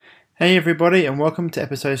Hey everybody, and welcome to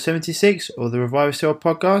episode 76 of the Revive Yourself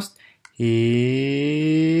podcast.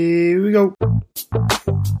 Here we go.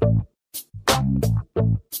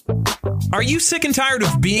 Are you sick and tired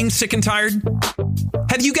of being sick and tired?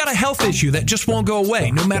 Have you got a health issue that just won't go away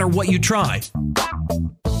no matter what you try?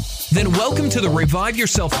 Then welcome to the Revive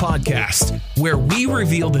Yourself podcast, where we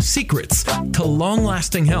reveal the secrets to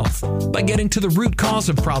long-lasting health by getting to the root cause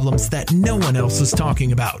of problems that no one else is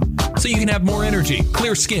talking about. So you can have more energy,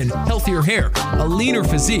 clear skin, healthier hair, a leaner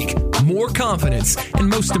physique, more confidence, and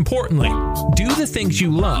most importantly, do the things you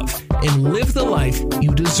love and live the life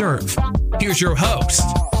you deserve. Here's your host,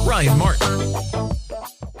 Ryan Martin.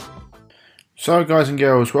 So guys and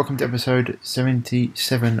girls, welcome to episode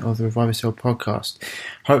 77 of the Revive Yourself podcast.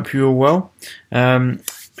 Hope you're all well.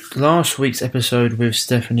 Last week's episode with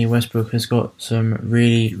Stephanie Westbrook has got some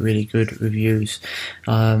really good reviews.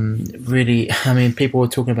 People were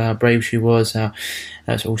talking about how brave she was, how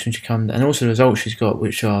that's awesome she come, and also the results she's got,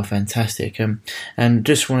 which are fantastic. And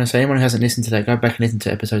just want to say, anyone who hasn't listened to that, go back and listen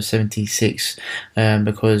to episode 76,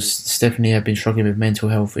 because Stephanie had been struggling with mental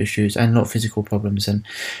health issues and not physical problems, and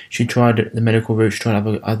she tried the medical route, she tried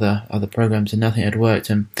other programs, and nothing had worked.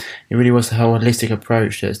 And it really was the whole holistic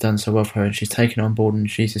approach that's done so well for her, and she's taken it on board, and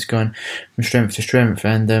she's just gone from strength to strength.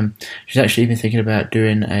 And she's actually even thinking about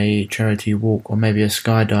doing a charity walk or maybe a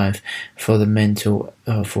skydive for the mental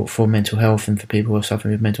health and for people who are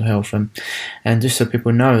suffering with mental health, and just so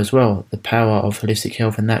people know as well the power of holistic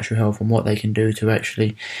health and natural health and what they can do to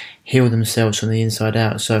actually heal themselves from the inside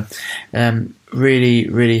out. So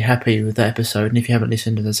really happy with that episode, and if you haven't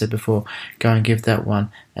listened, as I said before, go and give that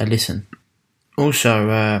one a listen. Also,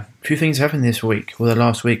 a few things happened this week, or the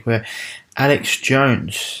last week, where Alex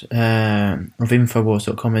Jones of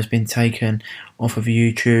Infowars.com has been taken off of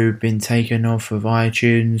YouTube, been taken off of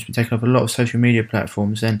iTunes, been taken off a lot of social media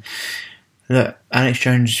platforms. And look, Alex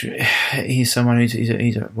Jones, he's someone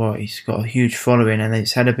he's got a huge following, and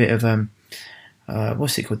it's had a bit of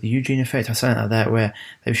what's it called, the Eugene effect or something like that, where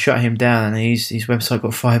they've shut him down and his website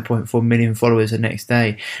got 5.4 million followers the next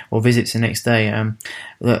day, or visits the next day.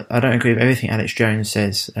 Look, I don't agree with everything Alex Jones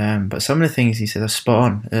says, but some of the things he says are spot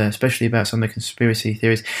on, especially about some of the conspiracy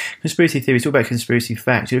theories. Conspiracy theories, talk about conspiracy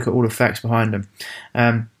facts, you look at all the facts behind them.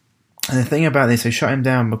 And the thing about this, they shut him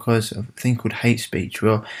down because of a thing called hate speech.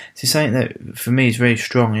 Well, this is something that for me is very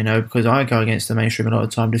strong, because I go against the mainstream a lot of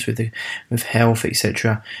the time, just with health,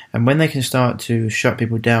 etc. And when they can start to shut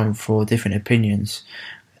people down for different opinions,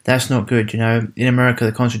 that's not good. In America,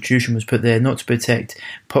 the Constitution was put there not to protect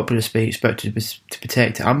popular speech, but to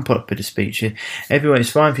protect unpopular speech. Everywhere, it's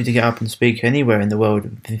fine for you to get up and speak anywhere in the world,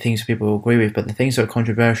 the things people agree with, but the things that are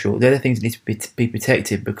controversial, they're the things that need to be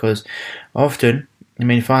protected, because often,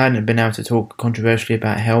 if I hadn't been able to talk controversially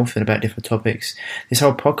about health and about different topics, this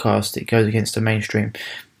whole podcast, it goes against the mainstream.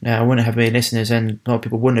 I wouldn't have many listeners, and a lot of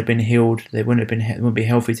people wouldn't have been healed. They wouldn't be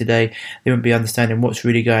healthy today. They wouldn't be understanding what's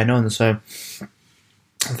really going on. So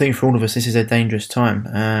I think for all of us, this is a dangerous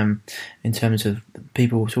time in terms of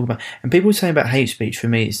people talk about, and people saying about hate speech. For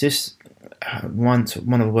me, it's just one of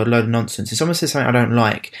a load of nonsense. If someone says something I don't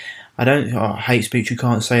like, hate speech, you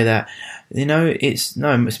can't say that. It's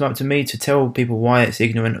up to me to tell people why it's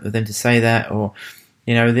ignorant of them to say that, or,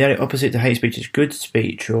 the opposite to hate speech is good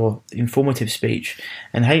speech or informative speech.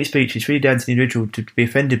 And hate speech is really down to the individual to be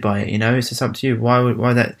offended by it. It's just up to you.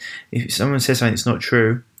 Why that? If someone says something that's not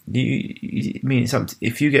true, it's up to,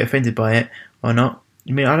 if you get offended by it or not.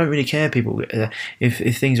 I don't really care, people,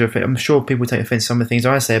 if things are. I'm sure people take offence to some of the things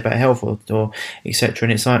I say about health or etc.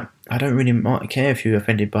 And it's like, I don't really care if you're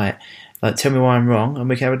offended by it. Like, tell me why I'm wrong, and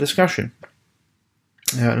we can have a discussion.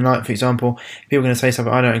 Like, for example, if people are going to say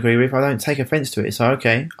something I don't agree with, I don't take offence to it. It's like,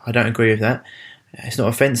 okay, I don't agree with that. It's not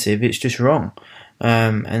offensive, it's just wrong.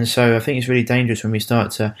 And so I think it's really dangerous when we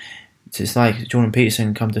start to. It's like Jordan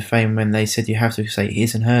Peterson come to fame when they said you have to say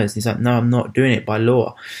his and hers. He's like, no, I'm not doing it by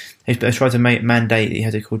law. They tried to mandate that you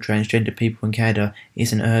had to call transgender people in Canada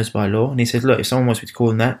his and hers by law. And he said, look, if someone wants me to call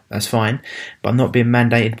them that, that's fine. But I'm not being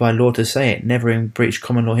mandated by law to say it. Never in British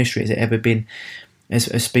common law history has it ever been, as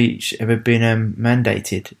a speech, ever been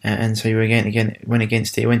mandated. And so he again went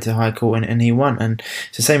against it. He went to the High Court and he won. And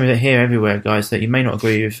it's the same here everywhere, guys, that you may not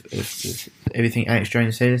agree with everything Alex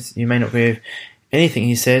Jones says. You may not agree with anything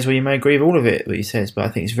he says, or you may agree with all of it what he says, but I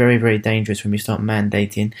think it's very, very dangerous when we start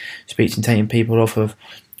mandating speech and taking people off of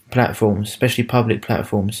platforms, especially public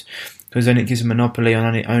platforms, because then it gives a monopoly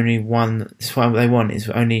on only one. That's what they want. Is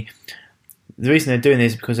only the reason they're doing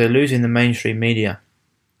this is because they're losing the mainstream media,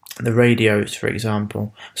 the radios, for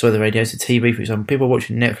example. The TV, for example. People are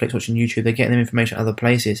watching Netflix, watching YouTube. They're getting their information other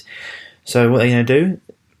places. So what they're going to do?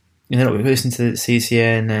 they're not listening to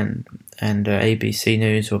CCN and ABC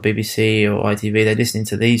News or BBC or ITV. They're listening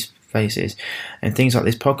to these places and things like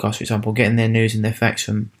this podcast, for example, getting their news and their facts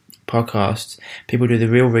from podcasts. People do the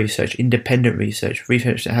real research, independent research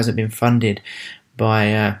that hasn't been funded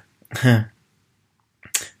by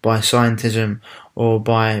by scientism or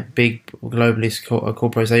by big globalist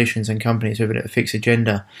corporations and companies with a fixed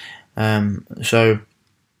agenda. So,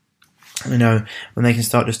 you know, when they can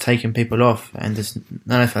start just taking people off, and just,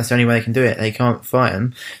 no, that's the only way they can do it. They can't fight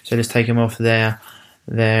them, so just take them off their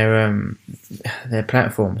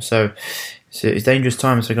platform. So it's dangerous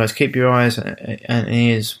times. So guys, keep your eyes and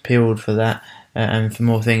ears peeled for that. And for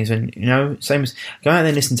more things, and you know, same as go out there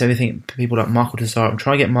and listen to everything. People like Michael Tessarian.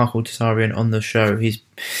 Try and get Michael Tessarian on the show. He's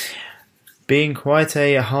being quite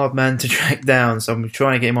a hard man to track down, so I'm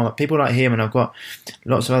trying to get him on. People like him, and I've got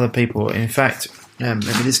lots of other people. In fact, let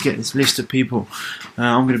me just get this list of people.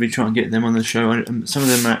 I'm going to be trying to get them on the show. Some of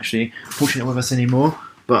them are actually pushing it with us anymore,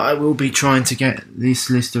 but I will be trying to get this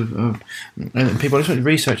list of people. I just want to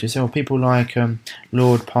research yourself. People like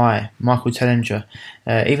Lord Pye, Michael Tellinger,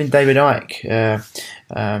 even David Icke.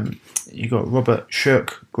 You got Robert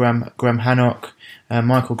Shook, Graham Hancock,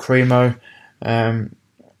 Michael Cremo,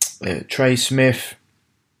 Trey Smith,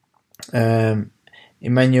 Emmanuel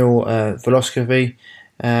Voloskovy.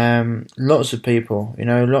 Lots of people, you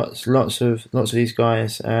know, lots of these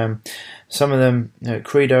guys. Some of them,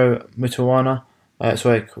 Credo Mutwana.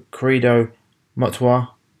 Credo Motwa,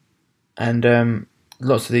 and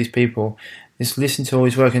lots of these people. Just listen to all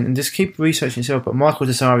his work and just keep researching yourself. But Michael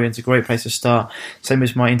Tessarian's a great place to start. Same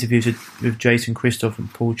as my interviews with Jason Christoph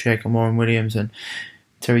and Paul Check and Warren Williams and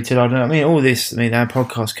Terry Tillard. I mean, all this. I mean, our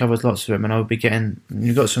podcast covers lots of them, and I'll be getting.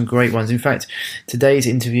 We've got some great ones. In fact, today's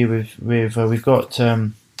interview with we've got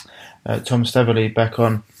Tom Stavely back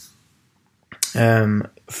on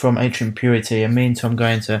from Ancient Purity, and me and Tom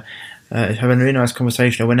going to. Having a really nice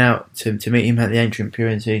conversation. I went out to meet him at the Ancient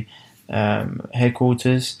Purity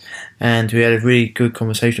headquarters, and we had a really good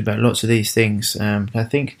conversation about lots of these things. I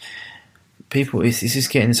think people, it's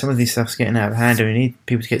just getting, some of these stuff's getting out of hand, and we need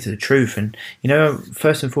people to get to the truth. And, you know,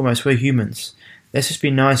 first and foremost, we're humans. Let's just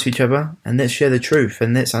be nice to each other, and let's share the truth,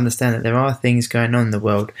 and let's understand that there are things going on in the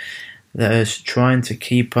world that is trying to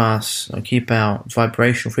keep us, or keep our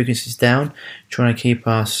vibrational frequencies down, trying to keep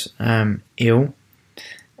us ill.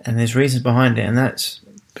 And there's reasons behind it, and that's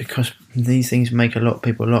because these things make a lot of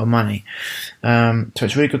people a lot of money. So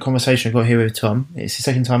it's a really good conversation I've got here with Tom. It's the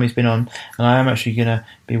second time he's been on, and I am actually going to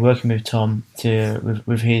be working with Tom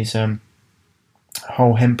with his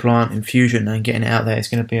whole hemp plant infusion and getting it out there. It's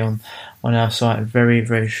going to be on our site very,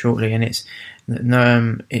 very shortly, and it's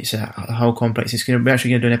a whole complex. We're actually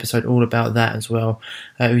going to do an episode all about that as well.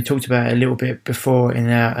 We talked about it a little bit before in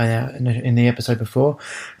the episode before.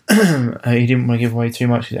 He didn't want to give away too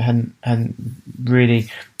much because it hadn't really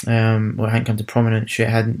it hadn't come to prominence yet.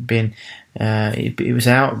 It hadn't been it was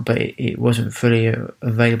out, but it wasn't fully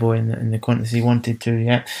available in the quantity he wanted to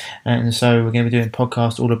yet. And so we're going to be doing a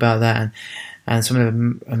podcast all about that and some of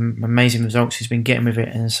the amazing results he's been getting with it.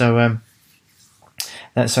 And so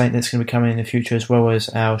that's something that's going to be coming in the future, as well as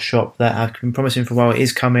our shop that I've been promising for a while. It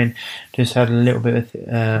is coming. Just had a little bit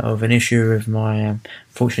of an issue with my,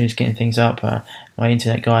 fortunately, just getting things up. My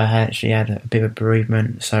internet guy actually had a bit of a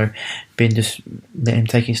bereavement, so been just letting him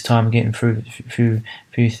take his time and getting through a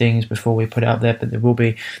few things before we put it out there. But there will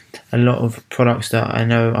be a lot of products that I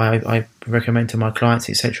know I recommend to my clients,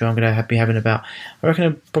 etc. I'm going to be having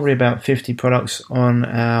probably about 50 products on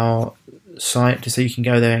our site, just so you can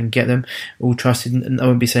go there and get them, all trusted. And I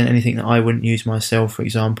won't be saying anything that I wouldn't use myself, for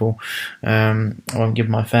example. I won't give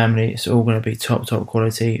my family. It's all going to be top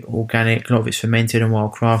quality, organic. A lot of it's fermented and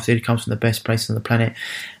wild crafted. It comes from the best place on the planet,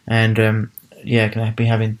 and going to be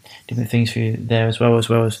having different things for you there as well as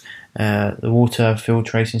the water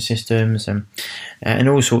filtration systems and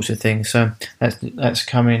all sorts of things. So that's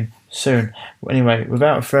coming soon. Anyway,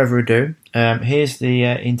 without further ado, here's the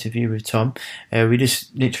interview with Tom. We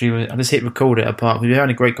just literally, I just hit record at a park. We were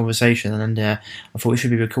having a great conversation, and I thought it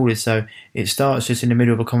should be recorded. So it starts just in the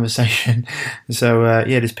middle of a conversation. So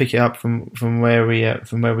just pick it up from where we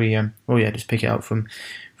just pick it up from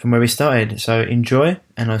where we started. So enjoy,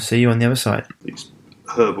 and I'll see you on the other side. These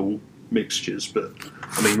herbal mixtures, but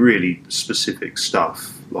I mean really specific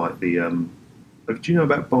stuff like the. Do you know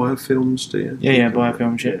about biofilms, do you? Yeah,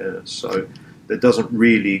 biofilms, yeah. Yeah, so there doesn't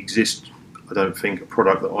really exist, I don't think, a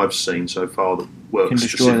product that I've seen so far that works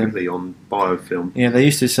specifically on biofilm. Yeah, they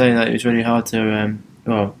used to say that it was really hard to,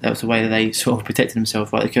 that was the way that they sort of protected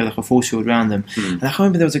themselves, like they kept like a force field around them. And I can't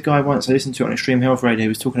remember, there was a guy once, I listened to it on Extreme Health Radio, he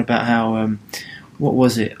was talking about how, what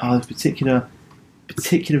was it? A particular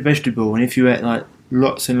vegetable, and if you ate like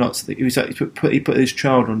lots and lots. He was like, he put his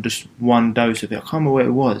child on just one dose of it. I can't remember what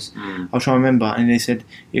it was. I'll try and remember. And they said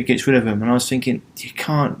it gets rid of them. And I was thinking, you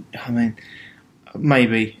can't. I mean,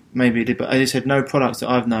 maybe it did, but I just said no products that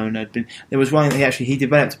I've known had been. There was one he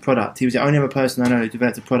developed a product. He was the only other person I know who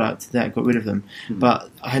developed a product that got rid of them. But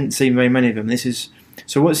I hadn't seen very many of them.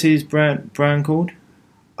 So what's his brand called?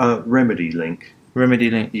 Remedy Link. Remedy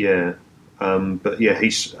Link. Yeah. But yeah,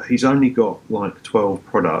 he's only got like 12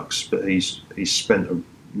 products, but he's spent a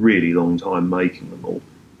really long time making them all,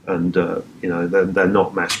 and they're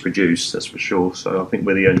not mass produced, that's for sure. So I think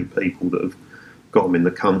we're the only people that have got them in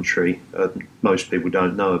the country. Most people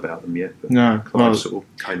don't know about them yet. But No, I sort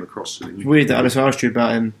of came across them. It's weird that I just asked you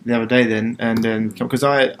about him the other day then, and because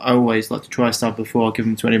I always like to try stuff before I give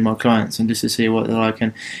them to any of my clients, and just to see what they're like.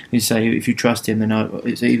 And you say if you trust him, then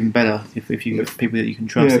it's even better if you get people that you can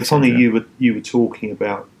trust. Yeah, funny you were talking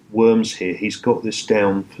about worms here. He's got this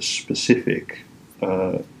down for specific.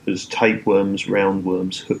 There's tapeworms,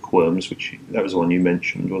 roundworms, hookworms, that was the one you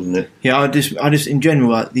mentioned, wasn't it? Yeah, I just in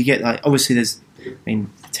general, you get like obviously there's. I mean,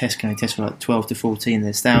 tests can only test for like 12 to 14.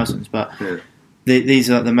 There's thousands, but these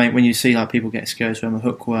are the main. When you see like people get sclerotioma,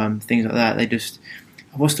 hookworm, things like that, they just.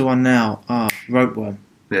 What's the one now? Ropeworm.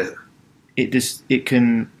 Yeah. It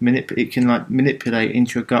can manipulate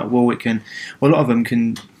into your gut wall. A lot of them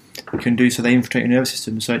can do so they infiltrate your nervous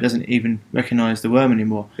system, so it doesn't even recognise the worm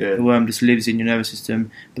anymore. Yeah. The worm just lives in your nervous system.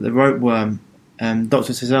 But the ropeworm.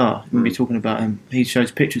 Dr. Cesar, we'll be talking about him. He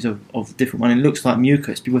shows pictures of different ones. It looks like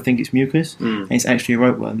mucus. People think it's mucus, and it's actually a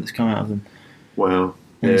ropeworm that's come out of them. Wow.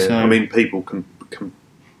 And yeah. so, I mean, people can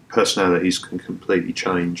personalities can completely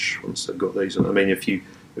change once they've got these. I mean, if you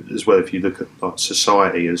look at like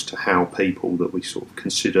society as to how people that we sort of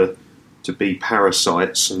consider to be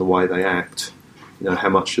parasites and the way they act, how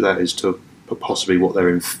much of that is to possibly what they're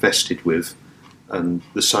infested with, and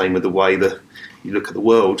the same with the way that. You look at the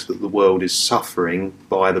world, that the world is suffering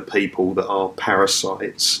by the people that are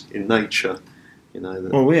parasites in nature.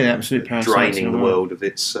 we're absolute parasites. Draining the world of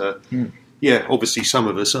its... Yeah, obviously some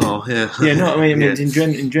of us are, yeah. Yeah, no, I mean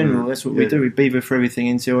in general, that's what we do. We beaver for everything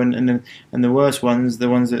until... And the worst ones, the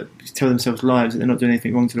ones that tell themselves lies that they're not doing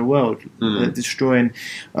anything wrong to the world. They're destroying...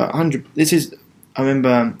 100... I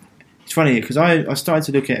remember... It's funny because I started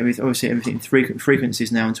to look at everything in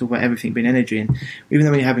frequencies now and talk about everything being energy. And even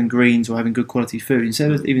though when you're having greens or having good quality food,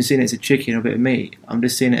 instead of even seeing it as a chicken or a bit of meat, I'm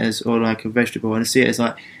just seeing it or like a vegetable, and I see it as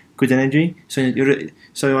like good energy. So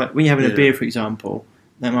like when you're having a beer, for example,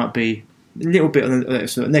 that might be a little bit of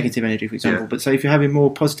sort of negative energy, for example. But so if you're having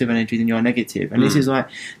more positive energy than you are negative, and this is like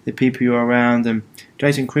the people you're around. And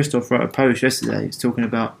Jason Christoph wrote a post yesterday. He's talking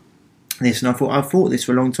about this, and I thought this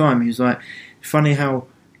for a long time. He was like, funny how.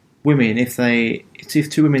 Women, if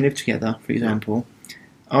two women live together, for example,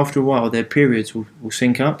 after a while their periods will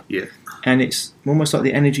sync up. Yeah. And it's almost like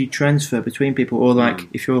the energy transfer between people, or like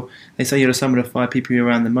if they say you're the sum of the 5 people you're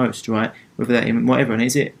around the most, right? Whether that even whatever, and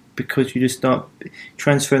is it because you just start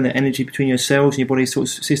transferring the energy between your cells and your body's sort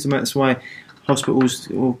of system? That's why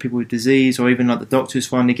hospitals or people with disease, or even like the doctors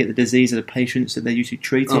finally get the disease of the patients that they're usually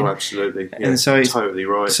treating. Oh, absolutely. Yeah, and so it's totally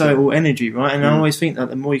right. So all energy, right? And I always think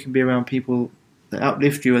that the more you can be around people that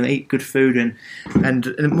uplift you and eat good food, and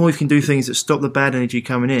the more you can do things that stop the bad energy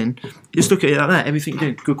coming in, just look at it like that. Everything you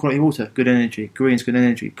do, good quality water, good energy, greens, good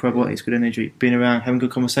energy, probiotics, good energy, being around, having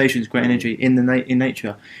good conversations, great energy in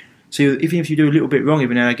nature. So even if you do a little bit wrong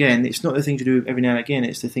every now and again, it's not the things you do every now and again,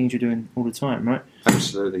 it's the things you're doing all the time, right?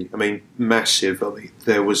 Absolutely. I mean, massive. I mean,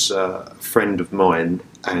 there was a friend of mine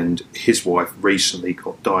and his wife recently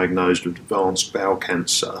got diagnosed with advanced bowel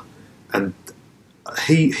cancer, and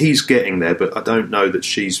he's getting there, but I don't know that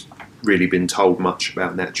she's really been told much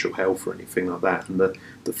about natural health or anything like that. And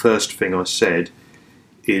the first thing I said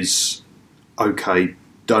is, okay,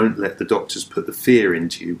 don't let the doctors put the fear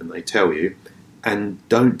into you when they tell you, and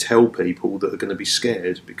don't tell people that are going to be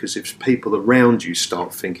scared, because if people around you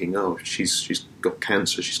start thinking, oh, she's got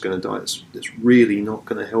cancer, she's going to die, it's really not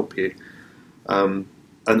going to help you.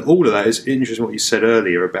 And all of that is interesting what you said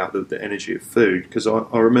earlier about the energy of food, because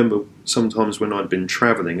I remember sometimes when I'd been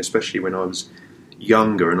travelling, especially when I was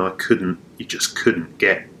younger, and you just couldn't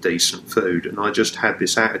get decent food, and I just had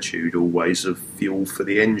this attitude always of fuel for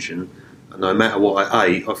the engine, and no matter what I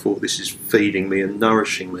ate, I thought this is feeding me and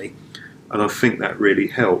nourishing me, and I think that really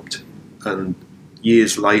helped. And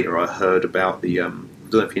years later I heard about I don't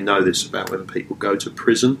know if you know this, about when people go to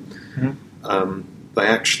prison. Mm-hmm. They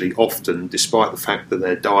actually often, despite the fact that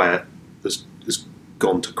their diet has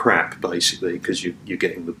gone to crap, basically, because you're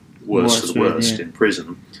getting the worst of the worst in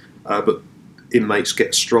prison, but inmates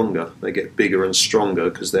get stronger. They get bigger and stronger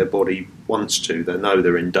because their body wants to. They know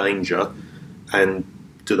they're in danger, and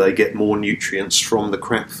do they get more nutrients from the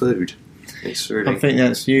crap food? It's really. I think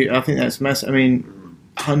that's massive. I mean,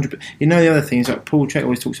 100. You know, the other thing is like Paul Check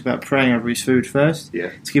always talks about praying over his food first,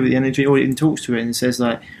 to give it the energy. Or he even talks to it and says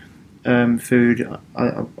like, food.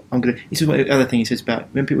 I'm gonna. This is what the other thing he says about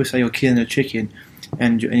when people say you're killing a chicken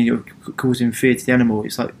and you're causing fear to the animal.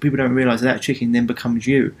 It's like people don't realise that chicken then becomes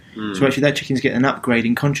you. So actually, that chicken's getting an upgrade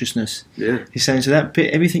in consciousness. Yeah. He's saying so that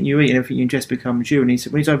everything you eat and everything you ingest becomes you. And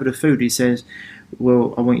when he's over the food, he says,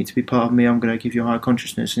 well, I want you to be part of me. I'm going to give you a higher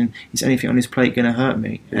consciousness, and is anything on this plate going to hurt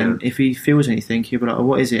me? Yeah. And if he feels anything, he'll be like, oh,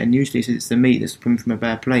 what is it? And usually he says it's the meat that's coming from a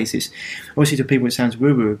bad place. It's obviously to people it sounds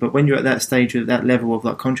woo-woo, but when you're at that stage of that level of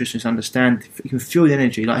like consciousness, understand, you can feel the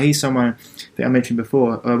energy. Like he's someone that I mentioned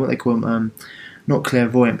before, what they call him, not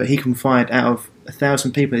clairvoyant, but he can find out of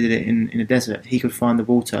 1,000 people that did it in a desert, he could find the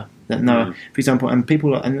water that Noah, for example, and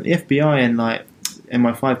people like, and the FBI and like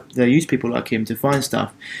MI5, they use people like him to find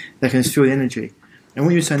stuff. They can feel the energy. And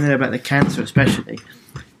what you were saying there about the cancer, especially,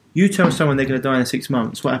 you tell someone they're going to die in 6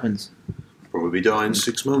 months, what happens? Probably die in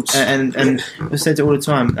 6 months. And I said it all the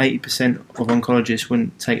time, 80% of oncologists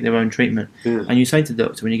wouldn't take their own treatment. Yeah. And you say to the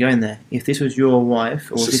doctor when you go in there, if this was your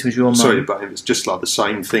wife or if this was your mum... Sorry, but it's just like the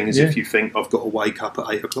same thing as if you think, I've got to wake up at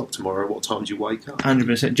 8 o'clock tomorrow, what time do you wake up?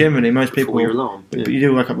 100%. Generally, most people... Before your alarm. But you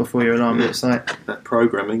do wake up before your alarm. Yeah. It's like... That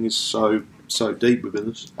programming is so deep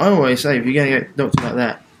within us. I always say, if you're going to get a doctor like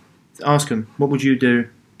that, ask them, what would you do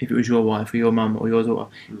if it was your wife or your mum or your daughter?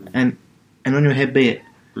 And on your head be it.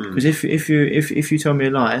 Because if you tell me a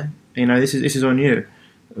lie, you know this is on you.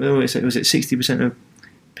 Was it 60% of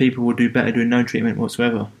people will do better doing no treatment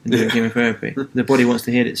whatsoever than doing chemotherapy? The body wants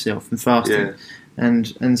to heal itself and fasting,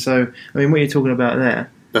 and so I mean, what you're talking about there.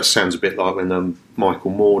 That sounds a bit like when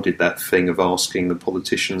Michael Moore did that thing of asking the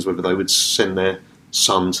politicians whether they would send their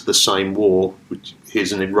son to the same war.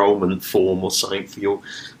 Here's an enrolment form or something for your.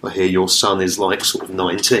 I hear your son is like sort of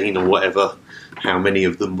 19 or whatever. How many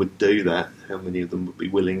of them would do that? How many of them would be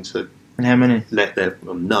willing to? And how many? Let their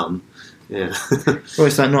none. Yeah. Well,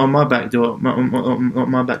 it's like not on my back door, not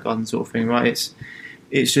my back garden sort of thing, right?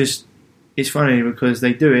 It's just funny because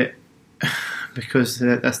they do it because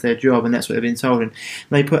that's their job and that's what they've been told.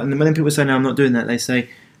 And when people say no, I'm not doing that, they say.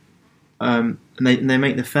 And they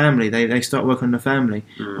make the family. They start working on the family.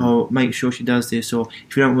 Or make sure she does this. Or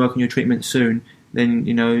if you don't work on your treatment soon, then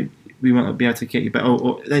you know we won't be able to get you back.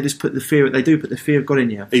 Or they just put the fear. They do put the fear of God in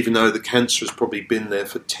you. Even though the cancer has probably been there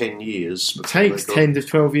for 10 years. It takes 10 to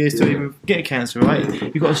 12 years to even get cancer, right?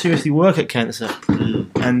 You've got to seriously work at cancer,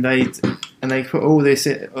 and they put all this.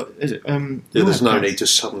 There's no need to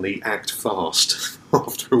suddenly act fast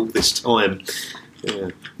after all this time. Yeah.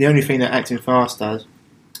 The only thing that acting fast does,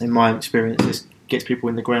 in my experience, is gets people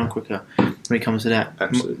in the ground quicker when it comes to that.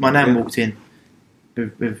 Absolutely. My nan walked in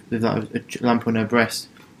with like a lump on her breast.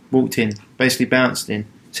 Walked in, basically bounced in.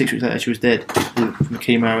 6 weeks later, she was dead from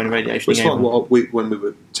chemo and radiation. It's like when we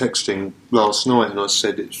were texting last night, and I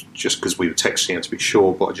said it's just because we were texting out to be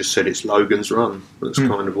sure, but I just said it's Logan's Run. That's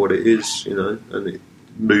kind of what it is, you know, and it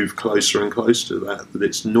moved closer and closer to that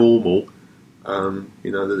it's normal,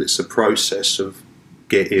 you know, that it's a process of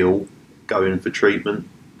get ill, go in for treatment,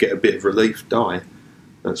 get a bit of relief, die.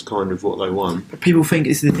 That's kind of what they want. But people think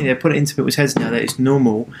it's the thing, they put it into people's heads now that it's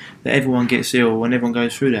normal that everyone gets ill and everyone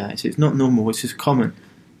goes through that. It's not normal, it's just common.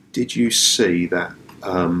 Did you see that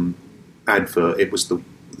advert? It was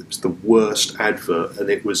the worst advert,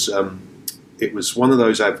 and it was one of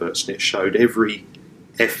those adverts, and it showed every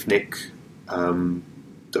ethnic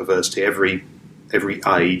diversity, every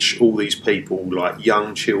age, all these people, like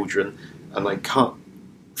young children, and they cut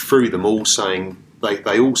through them all saying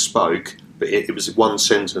they all spoke. But it was one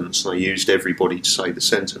sentence, and they used everybody to say the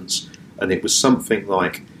sentence. And it was something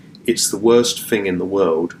like, it's the worst thing in the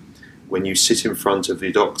world when you sit in front of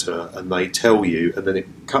your doctor and they tell you, and then it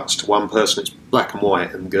cuts to one person, it's black and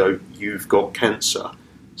white, and go, you've got cancer.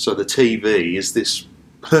 So the TV is this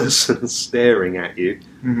person staring at you,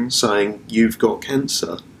 saying, you've got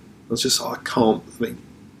cancer. I was just like,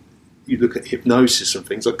 you look at hypnosis and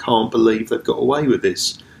things, I can't believe they've got away with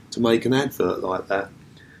this, to make an advert like that.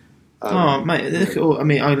 Mate, look at all. I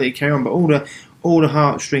mean, I'll let you carry on, but all the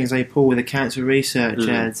heartstrings they pull with the cancer research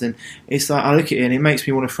ads, and it's like I look at it and it makes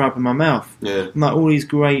me want to throw up in my mouth. Yeah. Like all these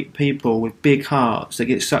great people with big hearts that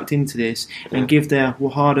get sucked into this and give their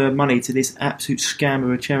hard-earned money to this absolute scam of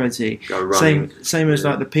a charity. Same as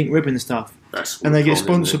like the pink ribbon stuff. And they get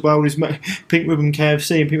sponsored by all this pink ribbon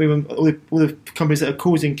KFC and pink ribbon, all the companies that are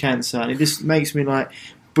causing cancer, and it just makes me like.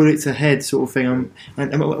 Bullet to head sort of thing.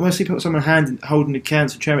 And when I see someone holding the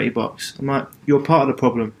cancer charity box, I'm like, you're part of the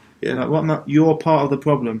problem. Yeah. Like, you're part of the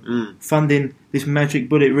problem. Funding this magic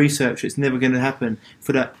bullet research that's never going to happen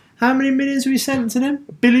for that How many millions have we sent to them?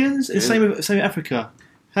 Billions? Yeah. Same with Africa.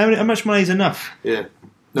 How much money is enough? Yeah.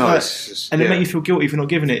 No, Like, it's and it make you feel guilty for not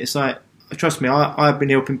giving it. It's like, trust me, I've been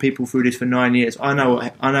helping people through this for 9 years. I know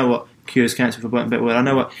what cures cancer, for a better word. I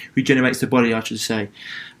know what regenerates the body, I should say.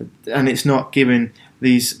 And it's not giving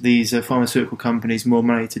these pharmaceutical companies more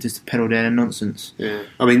money to just peddle their nonsense. Yeah.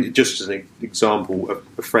 I mean, just as an example,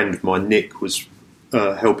 a friend of mine, Nick, was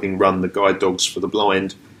helping run the guide dogs for the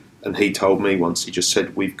blind, and he told me once, he just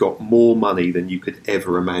said, we've got more money than you could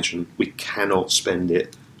ever imagine. We cannot spend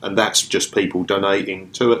it. And that's just people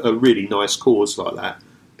donating to a really nice cause like that.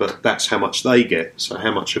 But that's how much they get. So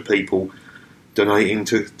how much are people donating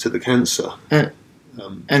to the cancer? But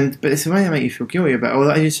it's the way they make you feel guilty about it.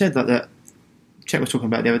 Well, as you said, like that Chet was talking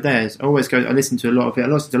about the other day, I listen to a lot of it. I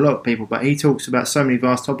listen to a lot of people, but he talks about so many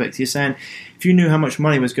vast topics. He's saying, if you knew how much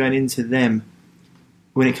money was going into them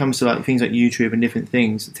when it comes to like things like YouTube and different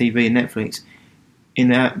things, TV and Netflix, in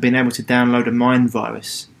being able to download a mind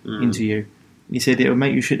virus into you. He said it would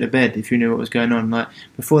make you shit the bed if you knew what was going on. Like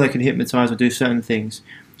before they could hypnotise or do certain things.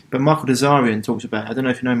 But Michael Tazarian talks about it. I don't know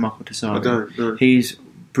if you know Michael Tazarian. I don't know. He's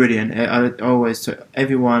brilliant. I always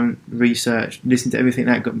everyone research, listen to everything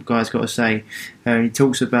that guy's got to say. He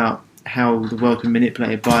talks about how the world's been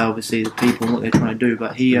manipulated by obviously the people and what they're trying to do.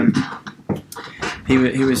 But he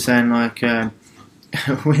was saying like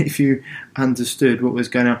if you understood what was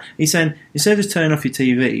going on, he's saying instead of just turning off your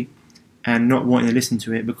TV and not wanting to listen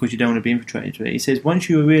to it because you don't want to be infiltrated to it. He says, once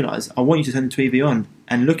you realise, I want you to turn the TV on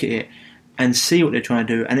and look at it and see what they're trying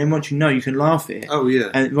to do, and then once you know, you can laugh at it. Oh,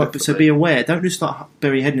 yeah. And so be aware. Don't just like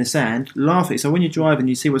bury your head in the sand. Laugh at it. So when you drive and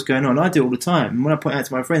you see what's going on, I do it all the time. And when I point it out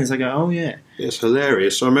to my friends, I go, oh, yeah. It's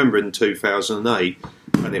hilarious. I remember in 2008,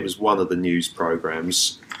 and it was one of the news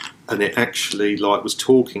programmes, and it actually was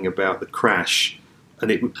talking about the crash, and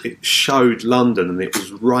it showed London, and it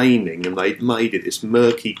was raining, and they'd made it this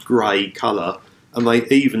murky grey colour, and they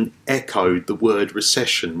even echoed the word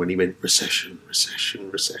recession when he went recession, recession,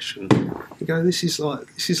 recession. You go, this is like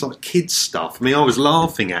kids stuff. I mean, I was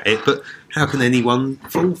laughing at it, but how can anyone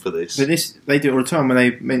fall for this? But they do it all the time when they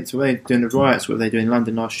doing the riots, what they do in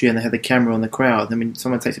London last year, and they had the camera on the crowd. I mean,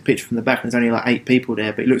 someone takes a picture from the back, and there's only like 8 people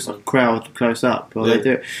there, but it looks like a crowd close up. Or they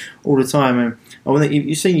do it all the time. And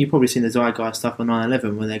you've probably seen the Zeitgeist stuff on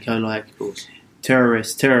 9/11 where they go like,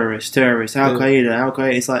 terrorists, Al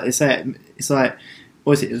Qaeda. It's like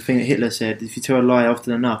what is it? The thing that Hitler said: if you tell a lie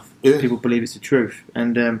often enough, people believe it's the truth.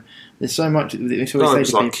 And there's so much. It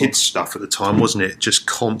was like kids stuff at the time, wasn't it? Just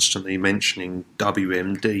constantly mentioning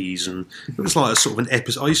WMDs, and it was like a sort of an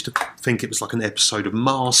episode. I used to think it was like an episode of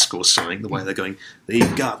Mask or something. The way they're going,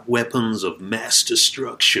 they've got weapons of mass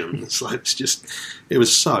destruction. It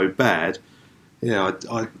was so bad. Yeah,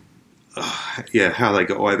 how they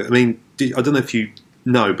got away with it. I mean, I don't know if you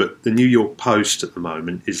know, but the New York Post at the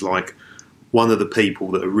moment is like one of the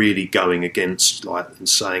people that are really going against and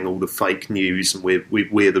saying all the fake news and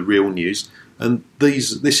we're the real news. And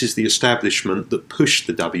this is the establishment that pushed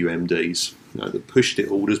the WMDs, that pushed it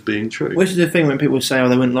all as being true. Which is the thing when people say,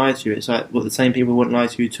 they wouldn't lie to you. It's like, the same people wouldn't lie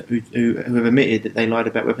to you who have admitted that they lied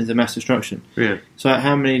about weapons of mass destruction. Yeah. So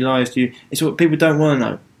how many lies do you... It's what people don't want to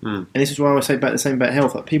know. And this is why I always say the same about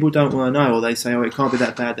health. Like, people don't want to know, or they say, it can't be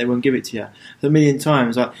that bad, they won't give it to you. A million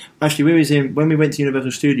times. Actually, when we went to Universal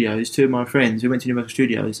Studios, 2 of my friends, we went to Universal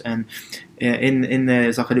Studios, and in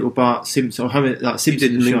there's like a little bar, Simpson. You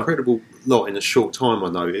did an incredible lot in a short time, I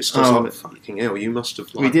noticed. I was like, fucking hell, you must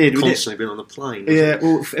have constantly been on a plane. Yeah,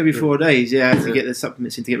 well, every 4 days, I had to get the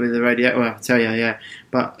supplements in to get rid of the radiation. Well, I'll tell you, yeah.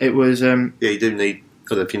 But it was... you do need...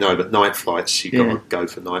 I don't know if you know, but night flights, you've got to go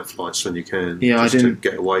for night flights when you can. Yeah, just to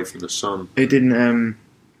get away from the sun. It didn't... 100%.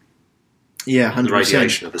 The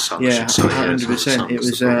radiation of the sun, I should say. 100%. It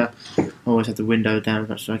was... I always have the window down as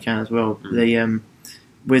much as I can as well.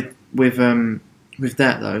 With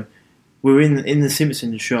that, though, we were in the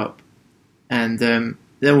Simpsons shop, and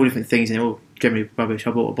they're all different things, and they're all generally rubbish.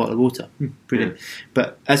 I bought a bottle of water. Brilliant. Yeah.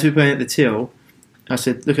 But as we were going at the till, I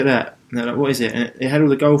said, look at that. And they're like, what is it? And it had all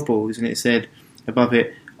the golf balls, and it said... above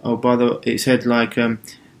it, it said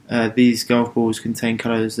these golf balls contain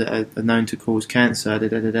colours that are known to cause cancer.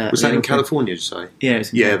 Was that in California, did you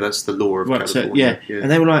say? Yeah, that's the law of So, California. And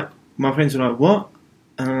they were like, my friends were like, what?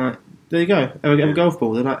 And I'm like, there you go, have a golf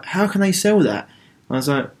ball. They're like, how can they sell that? And I was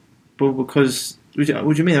like, well, because, what do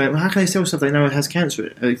you mean? Like, well, how can they sell stuff they know it has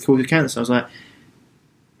cancer? It causes cancer. I was like,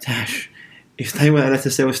 Dash. If they weren't allowed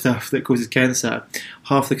to sell stuff that causes cancer,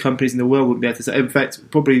 half the companies in the world wouldn't be able to sell. In fact,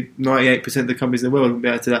 probably 98% of the companies in the world wouldn't be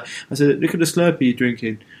able to do that. I said, look at the Slurpee you're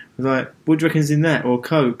drinking. Like, what do you reckon's in that? Or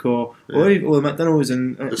Coke, or the McDonald's,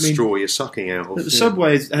 and the straw you're sucking out of. The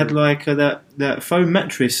Subways had like that foam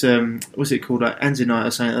mattress. What's it called? Like Anzonite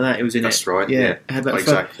or something like that. It was in That's it. right. Yeah, Yeah, it had that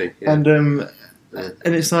exactly. Foam. Yeah.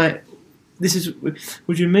 And it's like, this is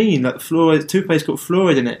what do you mean? Like fluoride, toothpaste got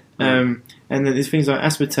fluoride in it. And then there's things like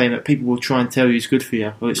aspartame that people will try and tell you is good for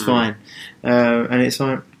you or it's fine. And it's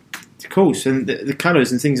like, of course, and the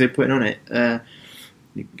colours and things they're putting on it.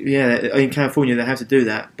 In California they have to do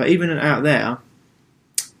that, but even out there,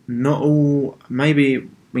 not all. Maybe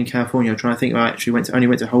in California, I'm trying to think. I actually only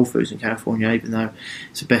went to Whole Foods in California, even though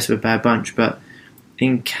it's the best of a bad bunch. But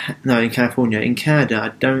in California, in Canada, I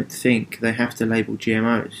don't think they have to label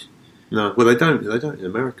GMOs. No, well they don't in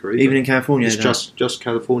America either. Even in California, it's just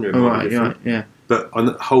California. Oh, right, yeah. But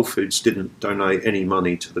Whole Foods didn't donate any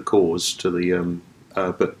money to the cause, to the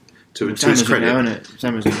but to its credit. It's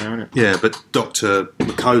Amazon now, isn't it? Yeah, but Dr.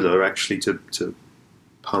 McCullough actually to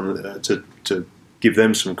give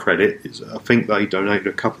them some credit, I think they donated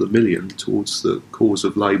a couple of million towards the cause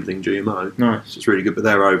of labelling GMO. Nice, it's really good. But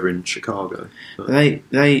they're over in Chicago. So.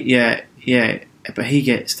 But he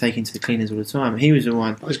gets taken to the cleaners all the time. He was the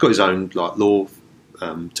one. He's got his own law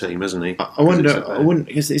team, hasn't he? I wouldn't,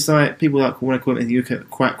 because it's like people when I call it in the UK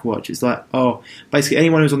Quack Watch. It's like, basically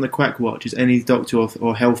anyone who's on the Quack Watch is any doctor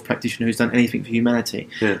or health practitioner who's done anything for humanity.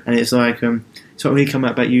 Yeah. And it's like, so when he come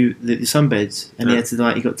out about the sunbeds, and he had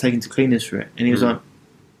to he got taken to cleaners for it, and he was like,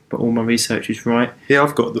 but all my research is right. Yeah,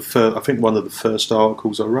 I've got I think one of the first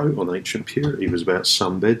articles I wrote on ancient purity was about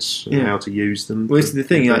sunbeds and how to use them. Well, this is the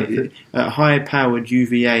thing, high-powered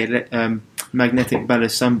UVA magnetic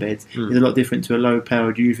ballast sunbed is a lot different to a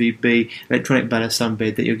low-powered UVB electronic ballast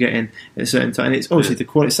sunbed that you're getting at a certain time. And it's obviously the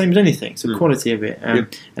quality, same as anything. It's the quality of it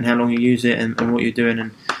and how long you use it and what you're doing.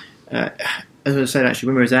 And as I said, actually,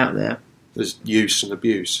 when we was out there, there's use and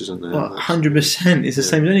abuse, isn't there? 100%. It's the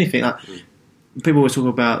same as anything. People always talk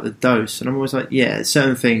about the dose, and I'm always like,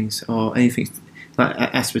 certain things or anything like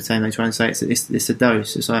aspartame. They try and say it's a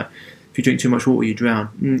dose. It's like if you drink too much water, you drown.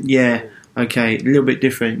 Okay, a little bit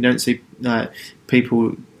different. You don't see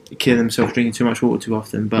people kill themselves drinking too much water too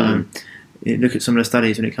often. But look at some of the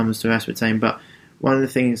studies when it comes to aspartame. But one of the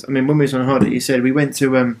things, when we was on holiday, you said we went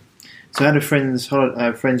to. So I had a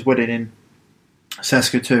friend's wedding in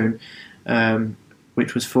Saskatoon.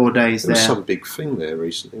 Which was 4 days there. There was some big thing there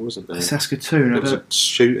recently, wasn't there? Saskatoon. There was a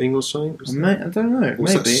shooting or something. I don't know.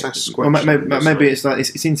 Maybe it's like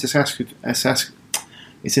it's in Saskatoon.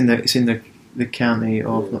 It's in the county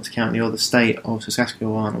of not the county or the state of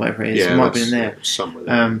Saskatchewan or whatever it is. Yeah, it might have been in there. Somewhere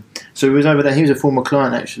there. So he was over there. He was a former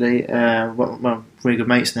client actually. Well, really good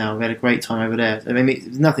mates now. We had a great time over there.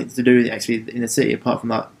 There's nothing to do with it actually in the city apart from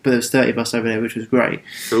but there was 30 of us over there, which was great.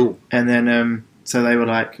 Cool. And then so they were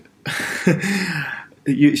like.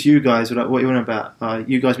 You guys were like, what are you on about?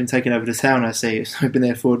 You guys been taking over the town, I see. So I've been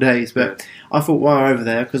there 4 days. But I thought, while we're over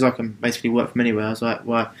there, because I can basically work from anywhere, I was like,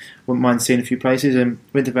 well, I wouldn't mind seeing a few places. And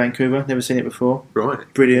went to Vancouver, never seen it before. Right.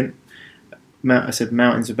 Brilliant. I said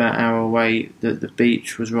mountains about an hour away. The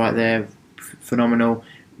beach was right there. Phenomenal.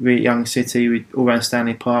 Really young city. All around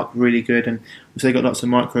Stanley Park, really good. And also they got lots of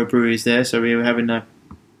microbreweries there, so we were having a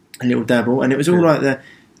little dabble. And it was all like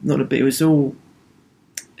it was all...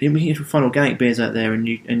 You can find organic beers out there, and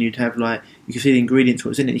you'd have you can see the ingredients,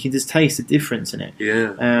 what's in it. You can just taste the difference in it.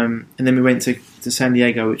 Yeah. And then we went to San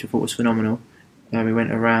Diego, which I thought was phenomenal. We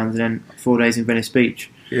went around, and then 4 days in Venice Beach.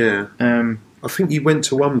 Yeah. I think you went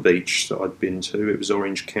to one beach that I'd been to. It was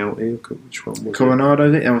Orange County. Which one was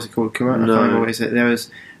Coronado? It? Was it called Coronado? No. I can't remember what is it. There was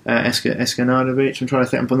Escanado Beach. I'm trying to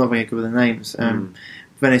think. I'm not very good with the names.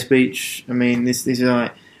 Venice Beach. These are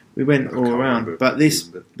like. We went all around, but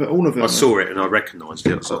all of them. I saw it and I recognised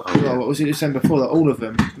it. I was like, what was you saying before? That all of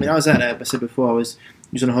them. I was out there, but I said before I was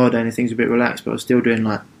on a holiday and things were a bit relaxed, but I was still doing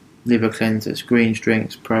liver cleansers, greens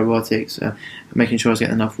drinks, probiotics, making sure I was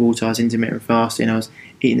getting enough water. I was intermittent fasting. I was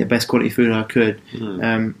eating the best quality food I could.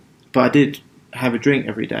 But I did have a drink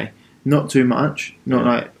every day, not too much,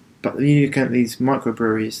 But you look at these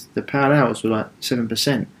microbreweries, the pale ales were 7%.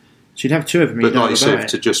 So you'd have two of them. But like you said,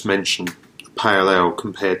 to just mention pale ale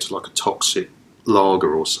compared to a toxic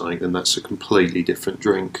lager or something, then that's a completely different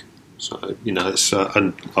drink. So it's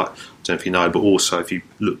and I don't know if you know, but also if you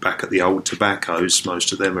look back at the old tobaccos,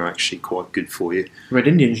 most of them are actually quite good for you. Red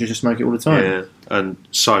Indians used to smoke it all the time. Yeah, and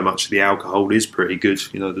so much of the alcohol is pretty good.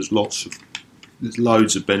 There's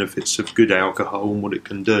loads of benefits of good alcohol and what it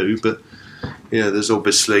can do, but there's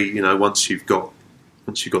obviously once you've got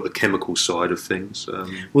the chemical side of things.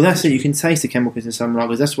 Well, that's it. You can taste the chemicals in some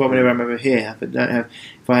lagers. That's why whenever I'm over here,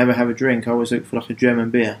 if I ever have a drink, I always look for a German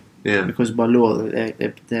beer. Yeah. Because by law, they're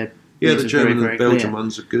the German very, very and Belgian clear.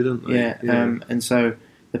 ones are good, aren't they? Yeah. And so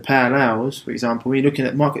the pale ales, for example, when you're looking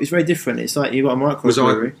at it's very different. It's like you've got a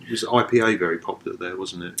microbrewery. Was IPA very popular there,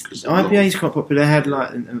 wasn't it? IPA is quite popular. They had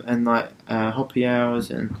hoppy ales,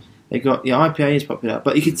 and they got IPA is popular,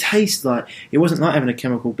 but you could taste like it wasn't like having a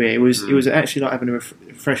chemical beer. It was actually like having a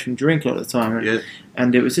refreshing drink a lot of the time,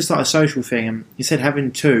 and it was just like a social thing. And he said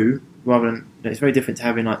having 2 rather than it's very different to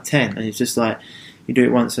having like 10, and it's just like you do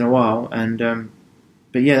it once in a while. And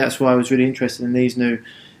but yeah, that's why I was really interested in these new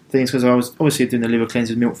things, because I was obviously doing the liver cleanse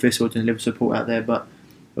with milk thistle, doing liver support out there, but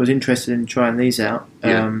I was interested in trying these out.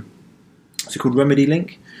 It's called Remedy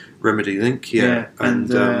Link. Remedy Link, yeah. And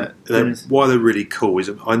why they're really cool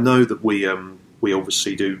is I know that we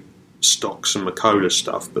obviously do stock some Macola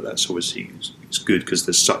stuff, but that's obviously it's good because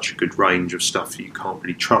there's such a good range of stuff that you can't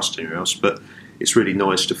really trust anywhere else. But it's really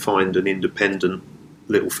nice to find an independent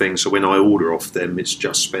little thing. So when I order off them, it's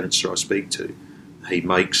just Spencer I speak to. He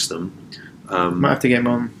makes them. Might have to get him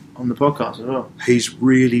on the podcast as well. He's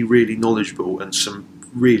really, really knowledgeable and some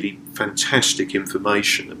really fantastic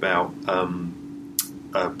information about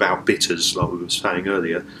bitters, like we were saying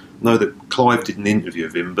earlier. I know that Clive did an interview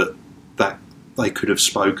of him, but that they could have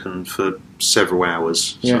spoken for several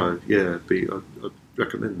hours. Yeah. So yeah, I'd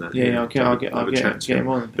recommend that. Yeah, I'll get him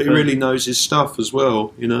on. But he really knows his stuff as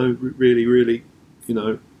well. Really, really,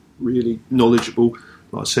 really knowledgeable.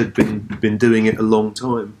 Like I said, been doing it a long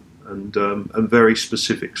time, and very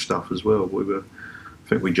specific stuff as well. I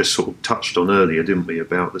think we just sort of touched on earlier, didn't we,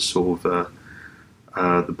 about the sort of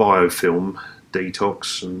the biofilm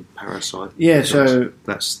detox and parasite. Yeah, detox. So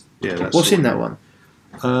that's what's in that one?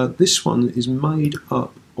 This one is made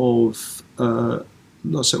up of like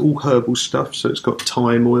I said, all herbal stuff. So it's got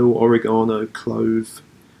thyme oil, oregano, clove,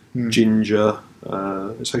 ginger.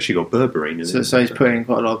 It's actually got berberine in it. So he's putting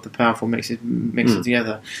quite a lot of the powerful mixes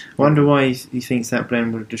together. I wonder why he thinks that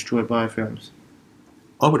blend would destroy biofilms.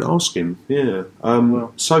 I would ask him, yeah.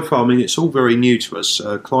 So far, I mean, it's all very new to us.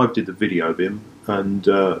 Clive did the video of him, and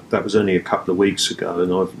that was only a couple of weeks ago,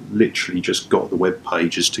 and I've literally just got the web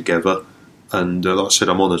pages together. And like I said,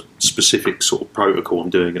 I'm on a specific sort of protocol I'm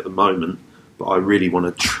doing at the moment, but I really want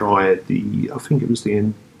to try I think it was the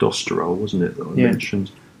endosterol, wasn't it, that I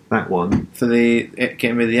mentioned? That one. For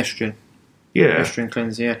getting rid of the estrogen. Yeah. Estrogen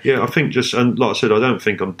cleanse, yeah. Yeah, I think and like I said, I don't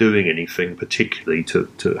think I'm doing anything particularly to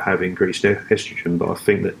have increased estrogen, but I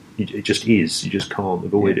think that it just is. You just can't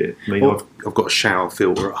avoid it. I mean, I've got a shower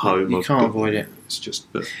filter at home. You can't avoid it. It's just...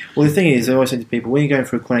 Well, the thing is, I always say to people, when you're going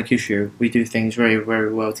through a chronic issue, we do things very,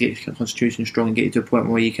 very well to get your constitution strong and get you to a point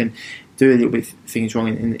where you can do a little bit of things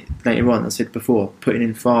wrong later on. I said before,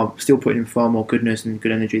 still putting in far more goodness and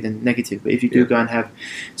good energy than negative. But if you do go and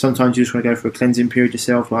sometimes you just want to go for a cleansing period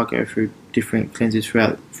yourself. Like I go through different cleanses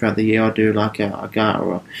throughout the year. I do like a gut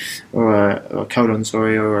or a colon,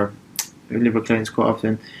 or a liver cleanse quite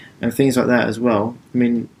often, and things like that as well. I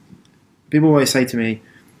mean, people always say to me,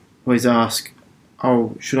 always ask,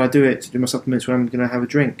 "Oh, should I do it to do my supplements when I'm going to have a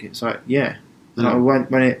drink?" It's like, yeah.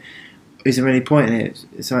 Like, is there any point in it?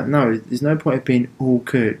 It's like, no, there's no point of being all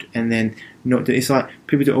good and then not do. It's like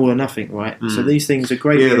people do all or nothing, right? So these things are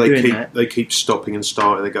great. Yeah, they keep stopping and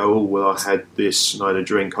starting. They go, oh well, I had this and I had a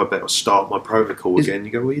drink. I better start my protocol again.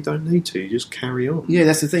 You go, well, you don't need to. You just carry on. Yeah,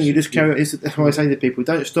 that's the thing. You just carry on. That's why I say to people,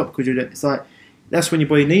 don't stop because it's like that's when your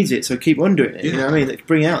body needs it. So keep on doing it. Yeah. You know what I mean?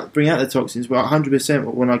 Bring out the toxins. Well,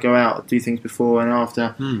 100% when I go out, I do things before and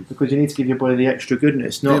after because you need to give your body the extra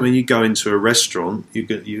goodness. Not when you go into a restaurant, you're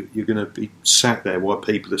going to be sat there while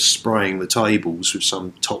people are spraying the tables with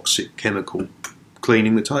some toxic chemical,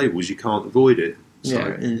 cleaning the tables. You can't avoid it.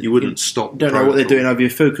 So you wouldn't stop. Don't know what they're doing over your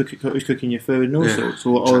food, who's cooking your food and all sorts,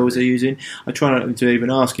 or what oils they're using. I try not to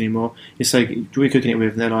even ask anymore. It's like, what are you cooking it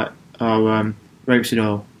with? And they're like, rapeseed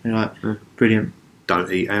oil. And you're like, brilliant.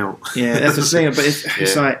 Don't eat out. Yeah, that's the thing. But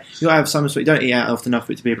it's like you gotta have some sort. You don't eat out often enough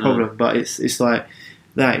for it to be a problem. But it's like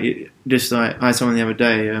that. Just like I had someone the other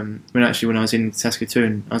day. When I was in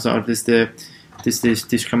Saskatoon, I was like, "There's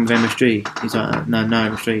this come with MSG." He's like, "No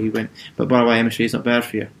MSG." He went, "But by the way, MSG is not bad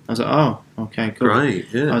for you." I was like, "Oh, okay, cool." Right.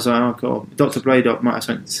 Yeah. I was like, "Oh, cool." Dr. Blaydock might have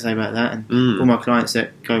something to say about that, and all my clients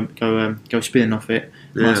that go spinning off it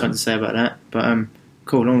might have something to say about that. But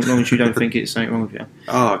cool, long as you don't think it's something wrong with you.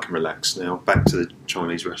 Oh, I can relax now. Back to the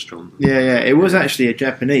Chinese restaurant. Yeah. It was actually a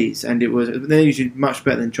Japanese, and they're usually much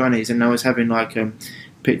better than Chinese. And I was having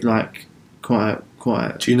picked quite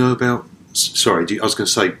a. Do you know about? Sorry, I was going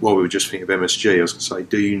to say while we were just thinking of MSG, I was going to say,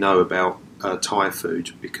 do you know about Thai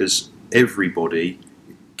food? Because everybody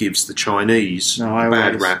gives the Chinese a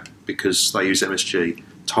bad rap because they use MSG.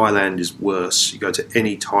 Thailand is worse. You go to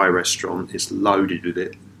any Thai restaurant, it's loaded with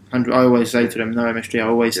it. And I always say to them, no MSG. I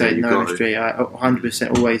always say no MSG. I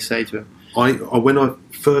 100% always say to them. I when I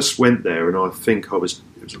first went there, and it was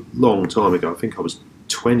a long time ago. I think I was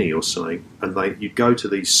 20 or something, and you'd go to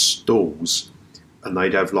these stalls, and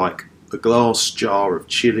they'd have like a glass jar of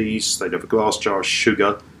chilies, they'd have a glass jar of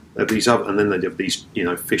sugar, they'd have these other, and then they'd have these,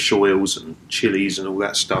 fish oils and chilies and all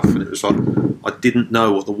that stuff. And it was like, I didn't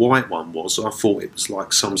know what the white one was. I thought it was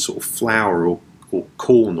like some sort of flour or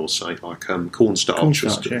corn or something, like cornstarch.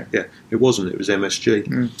 Cornstarch, yeah. It wasn't. It was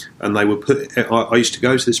MSG, and they would put. I used to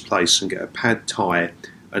go to this place and get a pad thai,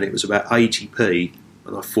 and it was about 80p,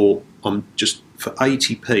 and I thought, I'm just for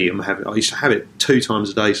 80p. I used to have it 2 times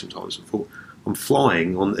a day sometimes. I thought, I'm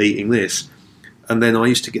flying on eating this, and then I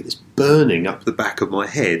used to get this burning up the back of my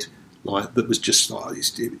head, like that was just like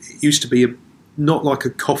it used to be not like a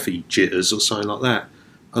coffee jitters or something like that,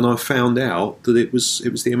 and I found out that it was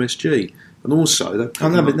the MSG, and also that. No,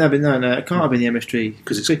 it can't have been the MSG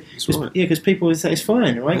because it's right. Yeah, because people say it's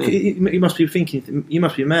fine, right? Yeah. You must be thinking, you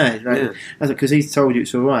must be mad, right? Because he's told you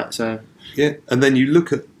it's all right. So yeah, and then you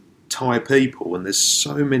look at Thai people, and there's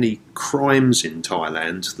so many crimes in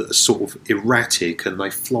Thailand that are sort of erratic and they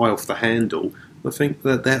fly off the handle. I think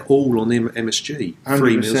that they're all on MSG, 100%.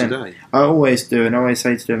 3 meals a day. I always do, and I always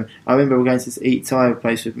say to them, I remember we were going to this eat Thai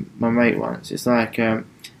place with my mate once. It's like, I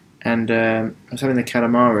was having the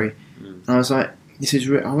calamari, and I was like, this is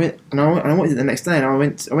real. I wanted it the next day, and I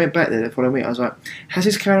went back there the following week. I was like, has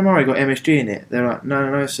this calamari got MSG in it? They're like,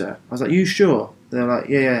 no, sir. I was like, you sure? They're like,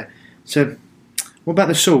 yeah. So, what about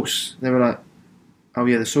the sauce? They were like, oh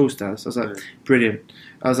yeah, the sauce does. I was like, brilliant.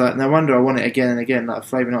 I was like, no wonder I want it again and again, like a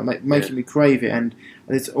flavour, like making me crave it. And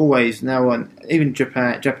it's always now on, even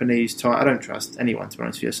Japanese, Thai. I don't trust anyone, to be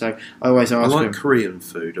honest with you. So I always ask. I like them. Korean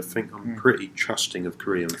food. I think I'm pretty trusting of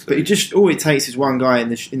Korean food. But all it takes is one guy in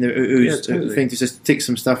the thing to just tick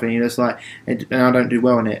some stuff in. And you're just like, and I don't do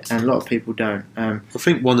well in it, and a lot of people don't. I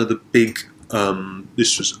think one of the big,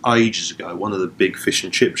 this was ages ago. One of the big fish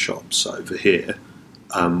and chip shops over here.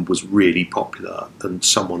 Was really popular, and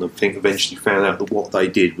someone I think eventually found out that what they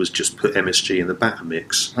did was just put MSG in the batter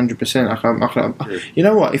mix. 100%. You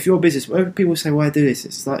know what? If you're a business, whenever people say, "Why do this?"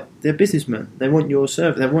 It's like they're businessmen. They want your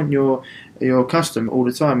service. They want your custom all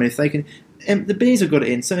the time. And if they can, the beers have got it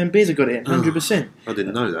in. Certain beers have got it in. 100%. I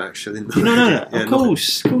didn't know that actually. You don't know that? Of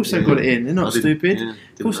course, they've got it in. They're not stupid. Of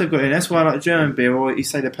course they've got it in. That's why I like German beer, or you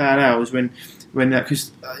say the pale ales when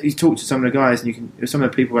because you talk to some of the guys and some of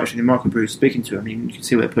the people actually in the microbrews speaking to them, you can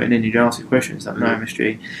see what they're putting in. You can ask the questions like no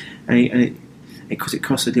MSG, and it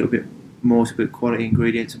costs a little bit more to put quality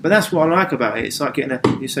ingredients. But that's what I like about it. It's like getting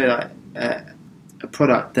a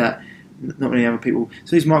product that not many other people.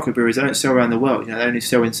 So these microbreweries, they don't sell around the world. They only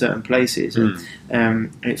sell in certain places,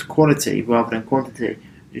 and it's quality rather than quantity.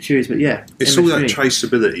 Cheers, but yeah, it's MSG. all that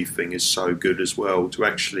traceability thing is so good as well to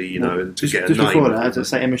actually and to get a name. Just before that, I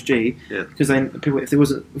say MSG because then people, if it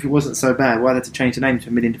wasn't so bad, why had to change the name to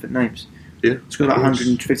a million different names? Yeah, it's got like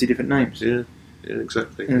 150 different names. Yeah,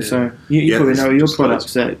 exactly. And so you probably know your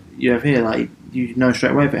products that you have here, like you know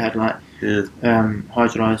straight away if it had like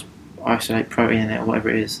hydrolyzed isolate protein in it or whatever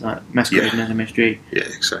it is, like masquerading as MSG. Yeah,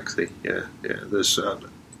 exactly. Yeah. There's.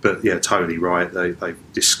 But yeah, totally right. They've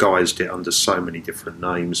disguised it under so many different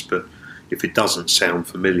names. But if it doesn't sound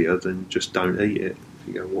familiar, then just don't eat it.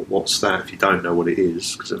 You go, what's that? If you don't know what it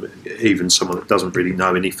is, because even someone that doesn't really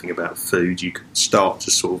know anything about food, you could start to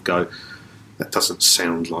sort of go, that doesn't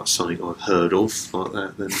sound like something I've heard of, like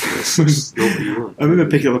that. Then that's not what you want. I remember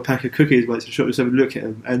picking up a pack of cookies once to shop and having a look at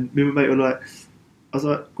them, and me and my mate were like, I was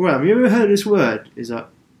like, Graham, have you ever heard of this word? He's like,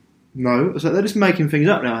 no. I was like, they're just making things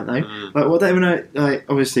up now, aren't they? Like, what they even know, like,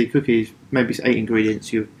 obviously cookies, maybe it's 8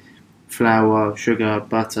 ingredients, you have flour, sugar,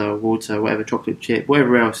 butter, water, whatever, chocolate chip,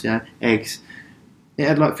 whatever else, eggs. It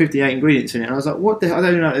had like 58 ingredients in it, and I was like, what the hell?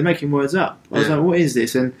 I don't know, they're making words up. I was like, what is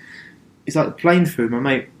this? And it's like plain food. My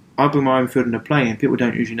mate, I bring my own food on a plane, and people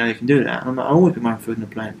don't usually know you can do that. And I'm like, I always bring my own food on a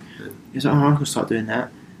plane. He's like, I can start doing that.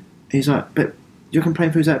 He's like, but your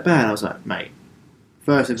plain food's that bad? I was like, mate,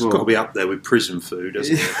 first of all, it's got to be up there with prison food,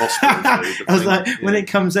 hasn't it? Hospital food. I was like, when it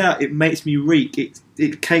comes out, it makes me reek.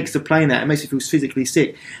 It cakes the plane out. It makes me feel physically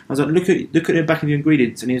sick. I was like, look at the back of your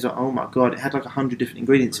ingredients, and he was like, oh my god, it had like 100 different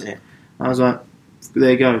ingredients in it. I was like,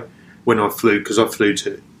 there you go. When I flew, because I flew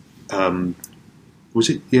to, was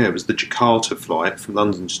it? Yeah, it was the Jakarta flight from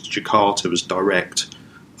London to Jakarta was direct,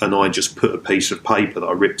 and I just put a piece of paper that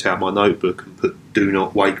I ripped out my notebook and put "Do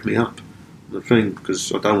not wake me up" on the thing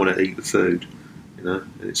because I don't want to eat the food. And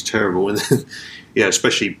it's terrible. And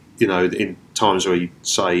especially in times where you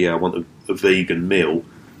say, I want a vegan meal,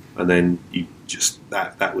 and then you just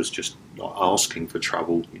that was just like asking for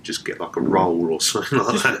trouble. You just get like a roll or something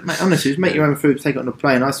like that. Mate, honestly, just make your own food, take it on the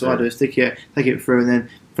plane. That's what I do: take it through, and then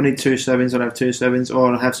if I need 2 servings, I'll have 2 servings,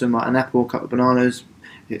 or I'll have some like an apple, a couple of bananas.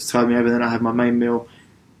 It's tied me over, then I have my main meal.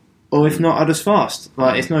 Or if not, I'll just fast.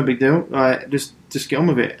 Like, it's no big deal. Like, just get on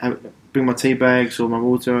with it. Bring my tea bags or my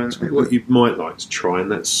water. And what you might like to try, and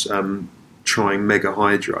that's trying Mega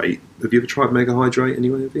Hydrate. Have you ever tried Mega Hydrate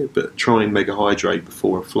anyway? Have you? But trying Mega Hydrate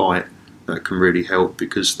before a flight, that can really help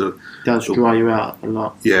because it does dry you out a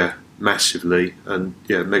lot. Yeah, massively. And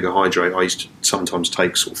yeah, Mega Hydrate, I used to sometimes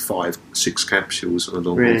take sort of 5-6 capsules on a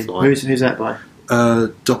long flight. Who's that by?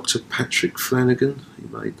 Dr. Patrick Flanagan, he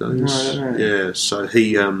made those. No, I don't know. Yeah, so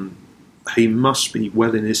he must be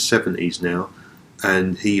well in his 70s now,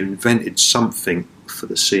 and he invented something for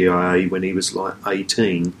the CIA when he was like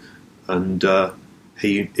 18, and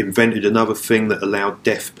he invented another thing that allowed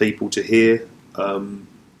deaf people to hear, and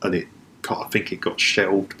I think it got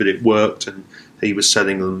shelved, but it worked, and he was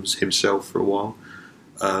selling them himself for a while.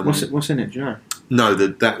 What's in it? Do you know? No,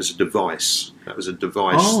 that was a device. That was a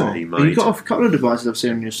device that he made. You've got a couple of devices I've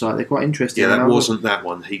seen on your site. They're quite interesting. Yeah, that wasn't that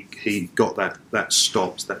one. He got that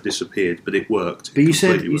stopped. That disappeared, but it worked. But you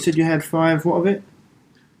said you had 5. What of it?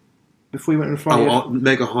 Before you went on the flight.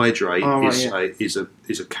 Mega Hydrate is a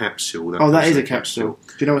capsule. That is a capsule.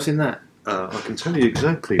 Do you know what's in that? I can tell you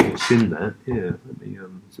exactly what's in that. Yeah, let me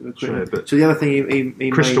show. But so the other thing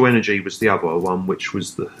he Crystal Energy was the other one, which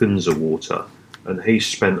was the Hunza water, and he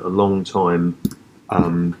spent a long time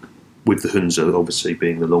with the Hunza, obviously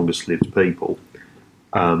being the longest lived people.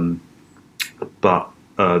 But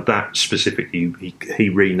that specifically, he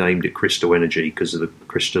renamed it Crystal Energy because of the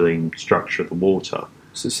crystalline structure of the water.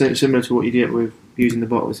 So similar to what you get with using the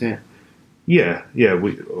bottles here. Yeah,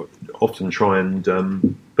 we often try and,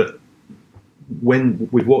 but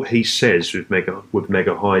with what he says with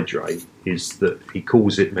Mega Hydrate is that he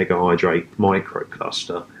calls it Mega Hydrate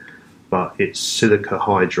Microcluster, but it's silica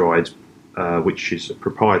hydride, which is a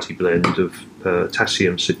proprietary blend of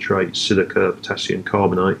potassium citrate, silica, potassium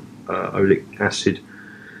carbonate, oleic acid,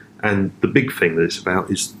 and the big thing that it's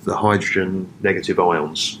about is the hydrogen negative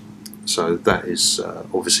ions. So that is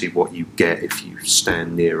obviously what you get if you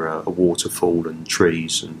stand near a waterfall and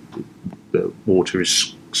trees and the water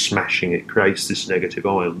is smashing, it creates this negative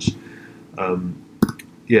ions.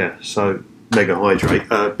 So Mega Hydrate,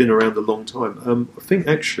 been around a long time. I think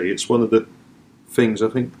actually it's one of the things, I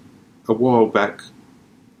think a while back,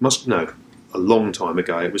 a long time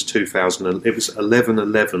ago, it was 2000, it was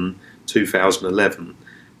 11/11/2011,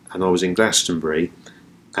 and I was in Glastonbury,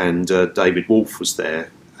 and David Wolfe was there,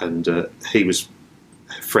 and he was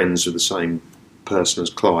friends with the same person as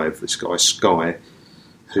Clive, this guy Sky,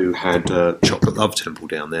 who had Chocolate Love Temple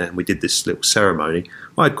down there, and we did this little ceremony.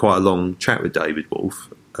 I had quite a long chat with David Wolfe,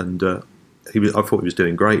 and I thought he was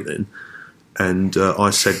doing great then. And I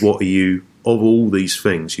said, "What are you, of all these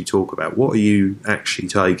things you talk about, what are you actually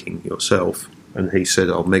taking yourself?" And he said,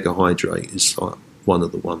 "Oh, Mega Hydrate is like one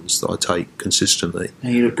of the ones that I take consistently."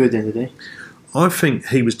 And you look good then, did he? I think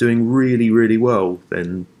he was doing really, really well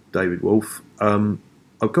then, David Wolfe.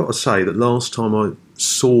 I've got to say that last time I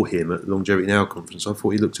saw him at the Longevity Now conference, I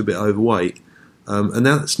thought he looked a bit overweight. And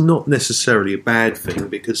that's not necessarily a bad thing,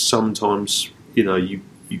 because sometimes, you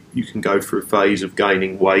can go through a phase of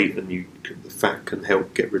gaining weight, and the fat can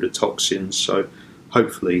help get rid of toxins. So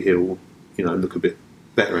hopefully he'll, look a bit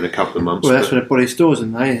better in a couple of months. Well, that's what the body stores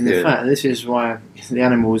them, in the fat. This is why the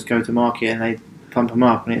animals go to market and they pump them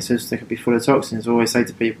up, and it says they could be full of toxins. I always say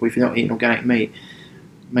to people, if you're not eating organic meat,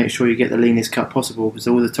 make sure you get the leanest cut possible, because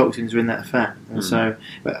all the toxins are in that fat. And so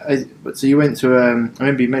you went to I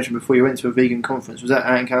remember you mentioned before you went to a vegan conference. Was that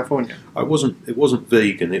out in California? It wasn't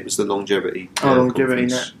vegan. It was the longevity.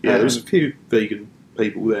 Longevity. There was a few vegan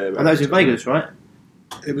people there. That was in Vegas, right?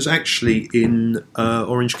 It was actually in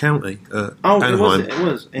Orange County. Anaheim. It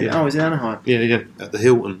was. It was in Anaheim. Yeah, at the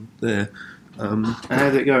Hilton there. And how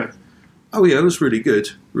did it go? Oh yeah, it was really good.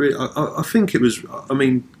 I think it was. I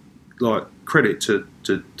mean, like, credit to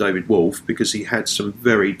David Wolfe, because he had some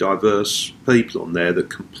very diverse people on there that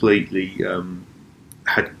completely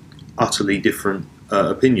had utterly different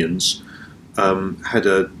opinions. Had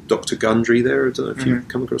a Dr. Gundry there. I don't know if you've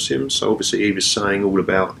come across him. So obviously he was saying all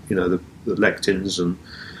about the lectins and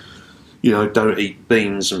don't eat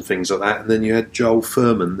beans and things like that. And then you had Joel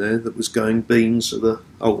Furman there that was going, beans are the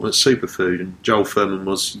ultimate superfood. And Joel Furman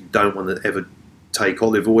was, you don't want to ever take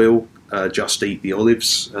olive oil, just eat the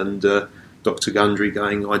olives. And Dr. Gundry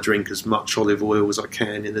going, I drink as much olive oil as I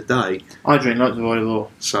can in a day. I drink lots of olive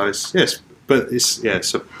oil. So it's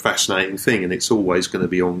a fascinating thing, and it's always going to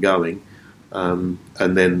be ongoing. And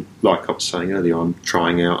then, like I was saying earlier, I'm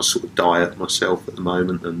trying out a sort of diet myself at the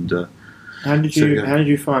moment, and How did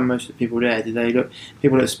you find most of the people there? Did they look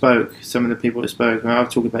people that spoke? Some of the people that spoke. I've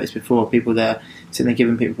talked about this before. People there sitting there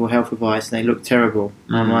giving people health advice, and they look terrible.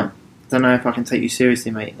 And I'm like, I don't know if I can take you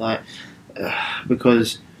seriously, mate. Like,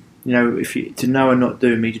 because if you to know and not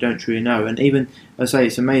do means you don't truly know. And even I say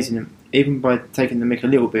it's amazing. Even by taking the mick a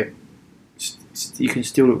little bit, you can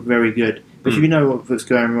still look very good. But if you know what's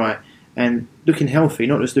going right and looking healthy,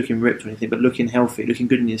 not just looking ripped or anything, but looking healthy, looking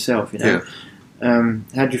good in yourself. Yeah. How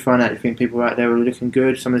did you find out? Do you think people out there were looking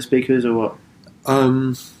good? Some of the speakers, or what?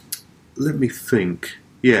 Let me think.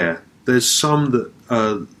 Yeah, there's some that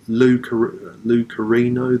Lou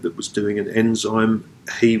Carino that was doing an enzyme.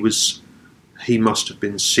 He must have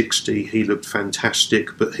been 60. He looked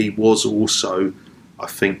fantastic, but he was also, I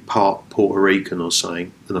think, part Puerto Rican or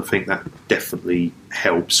something, and I think that definitely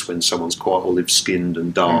helps when someone's quite olive-skinned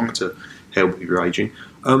and dark to help with your ageing.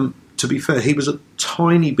 To be fair, he was a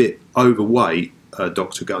tiny bit overweight,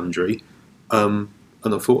 Dr. Gundry, and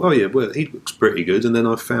I thought, oh yeah, well, he looks pretty good, and then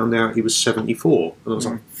I found out he was 74, and I was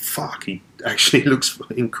like, fuck, he actually looks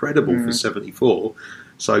incredible for 74,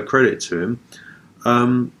 so credit to him.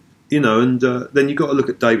 And then you've got to look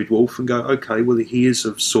at David Wolf and go, okay, well, he is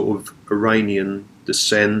of sort of Iranian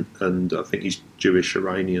descent, and I think he's Jewish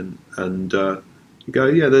Iranian, and you go,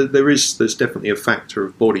 yeah, there's definitely a factor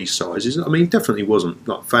of body sizes. I mean, he definitely wasn't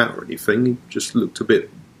like fat or anything. He just looked a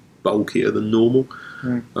bit bulkier than normal.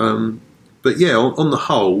 But yeah, on the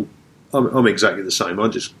whole, I'm exactly the same.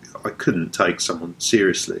 I couldn't take someone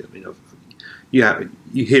seriously. I mean,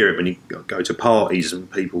 you hear it when you go to parties and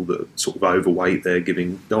people that are sort of overweight, they're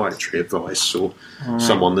giving dietary advice, or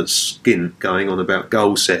someone that's skint going on about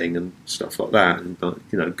goal setting and stuff like that. And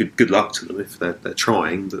good luck to them if they're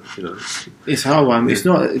trying. But it's a hard one. Yeah. It's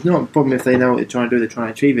not a problem if they know what they're trying to do, they're trying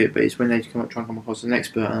to achieve it. But it's when they try and come across an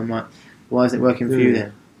expert, and I'm like, why isn't it working for you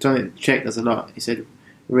then? Something Check does a lot. He said,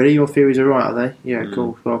 "Really, your theories are right, are they? Yeah,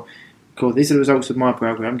 cool. Well, cool. These are the results of my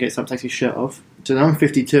program. Get some, takes his shirt off. So I'm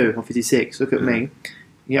 52 or 56. Look at me.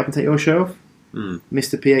 You up and take your shirt off,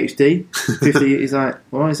 Mr. PhD. 50. He's like,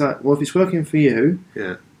 well, if it's working for you,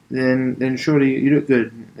 then surely you look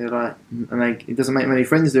good. They're like, and he doesn't make many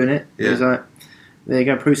friends doing it. Yeah. He's like, there you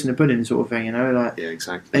go, proofs in the pudding sort of thing, like. Yeah,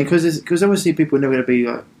 exactly. And because obviously people are never going to be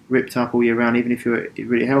like ripped up all year round, even if you're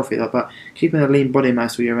really healthy. Like, but keeping a lean body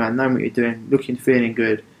mass all year round, knowing what you're doing, looking, feeling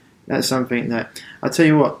good, that's something that I tell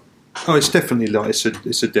you what. Oh, it's definitely like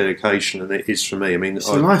it's a dedication, and it is for me. I mean, it's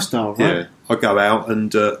a lifestyle, right? Yeah, I go out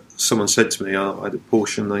and someone said to me, I had a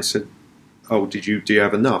portion. They said, "Oh, do you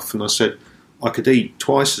have enough?" And I said, "I could eat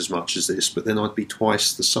twice as much as this, but then I'd be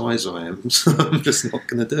twice the size I am. So I'm just not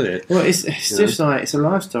going to do it." Well, it's just like it's a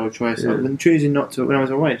lifestyle choice. Yeah. Like, when choosing not to, when I was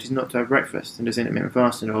away, just not to have breakfast and just intermittent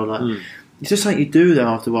fasting, or like it's just like you do that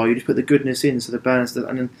after a while. You just put the goodness in, so the balance,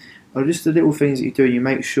 and then or just the little things that you do. You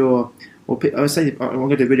make sure. Well, I would say I'm going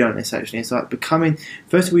to do a video on this actually. It's like becoming.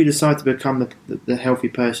 First of all, you decide to become the healthy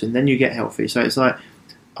person, then you get healthy. So it's like,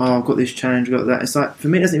 oh, I've got this challenge, I've got that. It's like for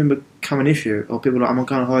me, it doesn't even become an issue. Or people are like, I'm on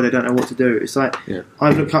kind of holiday, I don't know what to do. It's like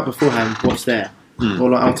I look up beforehand what's there,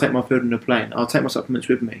 or like I'll take my food on the plane. I'll take my supplements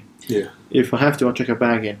with me. Yeah. If I have to, I'll check a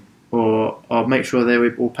bag in, or I'll make sure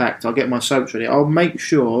they're all packed. I'll get my soaps ready. I'll make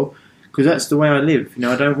sure because that's the way I live.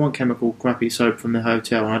 I don't want chemical crappy soap from the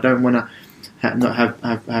hotel, and I don't want to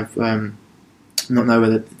not know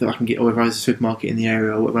whether I can get, or whether there's a supermarket in the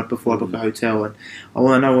area, or whatever before I book a hotel. And I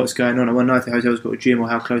want to know what's going on. I want to know if the hotel's got a gym, or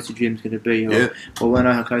how close the gym's going to be, or I want to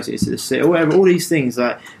know how close it is to the city, or whatever. All these things,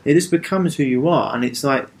 like it just becomes who you are, and it's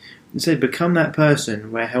like instead become that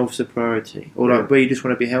person where health's a priority, or like where you just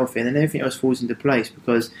want to be healthy, and then everything else falls into place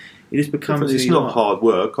because it just becomes. It's not hard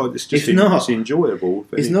work. It's enjoyable.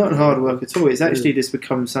 It's not hard work at all. It's actually just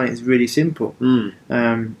becomes something that's really simple.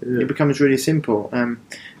 It becomes really simple.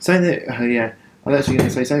 Something that I was actually going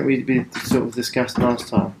to say something we sort of discussed last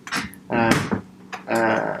time.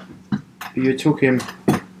 You were talking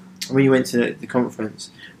when you went to the conference.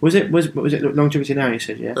 Was it Longevity Now? You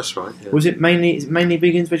said, yeah. That's right. Yeah. Was it mainly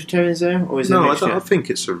vegans, vegetarians there, or is it? No, I think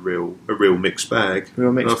it's a real mixed bag.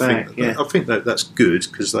 I think that's good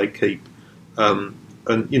because they keep. And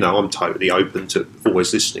I'm totally open to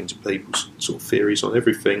always listening to people's sort of theories on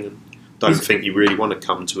everything, and don't think you really want to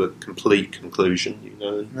come to a complete conclusion.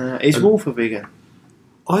 Is Wolf a vegan?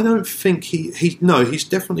 I don't think he's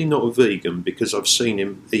definitely not a vegan because I've seen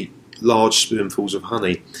him eat large spoonfuls of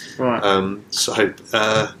honey. Right. Right.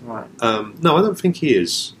 No, I don't think he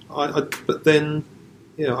is. But then,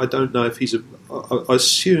 I don't know if he's I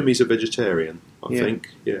assume he's a vegetarian. I think.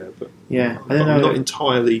 Yeah, but I'm not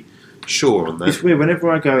entirely sure on that. It's weird. Whenever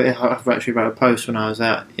I go, I've actually wrote a post when I was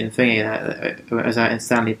out in I was out in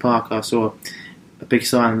Stanley Park. I saw a big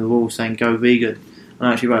sign on the wall saying "Go vegan." and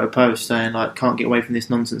I actually wrote a post saying like, can't get away from this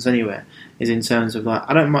nonsense anywhere. Is in terms of like,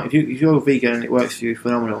 I don't mind if you're vegan and it works for you,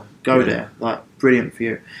 phenomenal. Go there, like brilliant for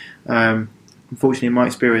you. Unfortunately, in my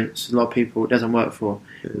experience, a lot of people it doesn't work for.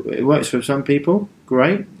 It works for some people,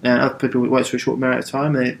 great, and other people it works for a short amount of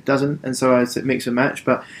time and it doesn't. And so I mix and match.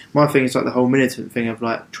 But my thing is like the whole militant thing of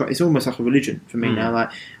like, it's almost like a religion for me now.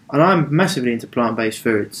 Like, and I'm massively into plant-based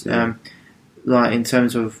foods. Like in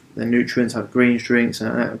terms of the nutrients, I have greens drinks,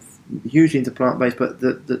 and hugely into plant-based. But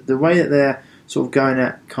the way that they're sort of going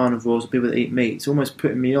at carnivores or people that eat meat, it's almost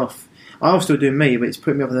putting me off. I'll still do meat, but it's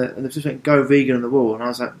putting me off. And they've just went, go vegan on the wall, and I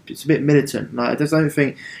was like, it's a bit militant. Like I just don't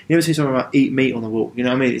think you ever see something about eat meat on the wall. You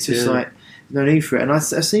know what I mean? It's just like no need for it. And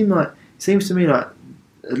it seems to me like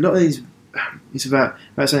a lot of these. It's about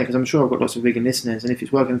saying because I'm sure I've got lots of vegan listeners, and if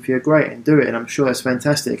it's working for you, great, and do it. And I'm sure that's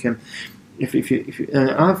fantastic. And if you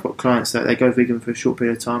I've got clients that they go vegan for a short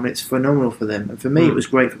period of time, and it's phenomenal for them. And for me, it was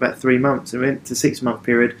great for about 3 months. And went to 6 month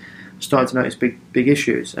period. Starting to notice big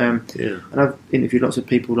issues. And I've interviewed lots of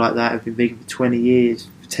people like that who've been vegan for 20 years,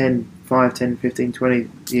 5, 10, 15, 20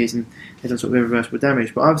 years, and they've done sort of irreversible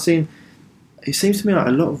damage. But I've seen, it seems to me like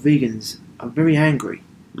a lot of vegans are very angry.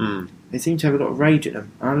 They seem to have a lot of rage at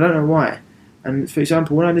them, and I don't know why. And for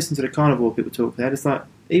example, when I listen to the carnivore people talk, they're just like,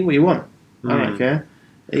 eat what you want. I don't care.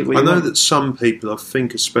 Eat what you want. That some people, I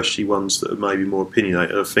think especially ones that are maybe more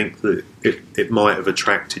opinionated, I think that it might have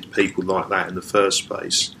attracted people like that in the first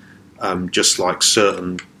place. Just like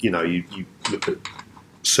certain, you look at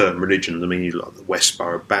certain religions. I mean, you look at the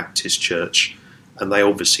Westboro Baptist Church, and they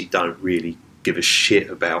obviously don't really give a shit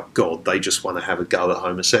about God. They just want to have a go at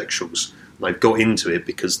homosexuals. And they've got into it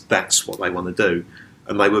because that's what they want to do.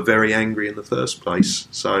 And they were very angry in the first place.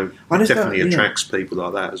 So it definitely attracts people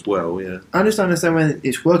like that as well, yeah. I just don't understand when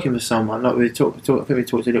it's working for someone. Like I think we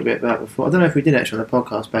talked a little bit about before. I don't know if we did actually on the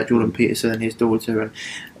podcast about Jordan Peterson and his daughter.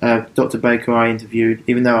 And Dr. Baker I interviewed,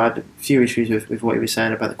 even though I had a few issues with what he was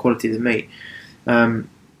saying about the quality of the meat.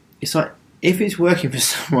 It's like, if it's working for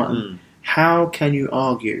someone, how can you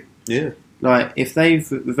argue? Yeah. Like, if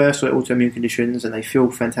they've reversed their autoimmune conditions and they feel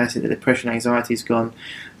fantastic, the depression, anxiety's gone,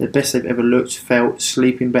 the best they've ever looked, felt,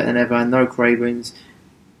 sleeping better than ever, no cravings,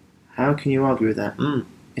 how can you argue with that?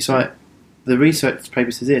 It's like, the research paper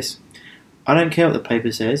says this. I don't care what the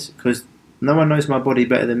paper says, because no one knows my body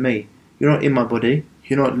better than me. You're not in my body,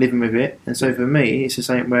 you're not living with it, and so for me, it's the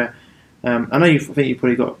same where, I know I think you've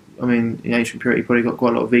probably got, in ancient period, you probably got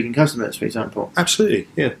quite a lot of vegan customers, for example. Absolutely,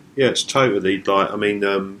 yeah, it's totally like, and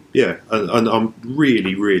I'm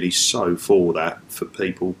really, really so for that, for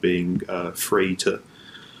people being free to,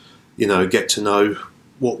 get to know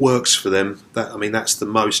what works for them. That's the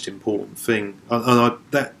most important thing. I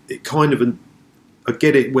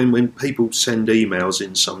get it when people send emails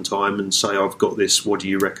in sometime and say, I've got this, what do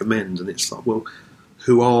you recommend? And it's like, well,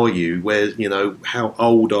 who are you? Where, how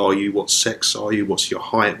old are you? What sex are you? What's your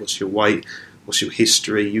height? What's your weight? What's your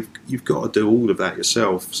history? You've got to do all of that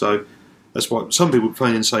yourself. So that's why some people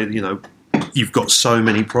phone and say, you've got so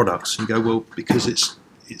many products. And you go, well, because it's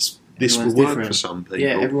this will work different for some people.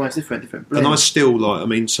 Yeah, everyone's different blends. And I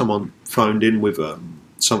still someone phoned in with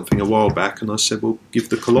something a while back, and I said, well, give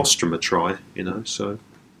the colostrum a try. So.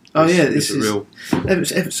 Oh yeah, this is real.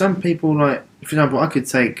 Some people like, for example, I could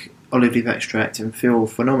take olive leaf extract and feel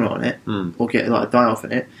phenomenal on it, or get like a dye off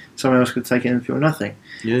in it. Someone else could take it and feel nothing.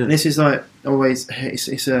 Yeah. And this is like always. It's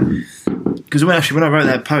because when I wrote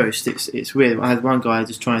that post, it's weird. I had one guy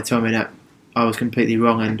just trying to tell me that I was completely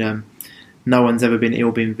wrong, and no one's ever been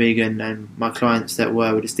ill being vegan, and my clients that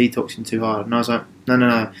were just detoxing too hard. And I was like,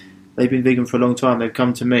 no. They've been vegan for a long time. They've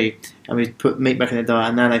come to me, and we put meat back in their diet,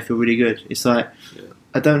 and now they feel really good. It's like,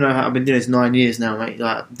 I don't know how I've been doing this 9 years now, mate.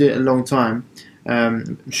 Like, I did it a long time.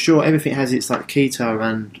 I'm sure everything has its like keto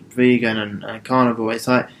and vegan and carnivore. It's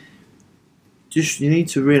like, just you need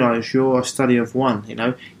to realise you're a study of one.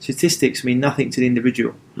 Statistics mean nothing to the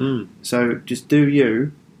individual. So just do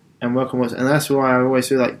you and work on what's. And that's why I always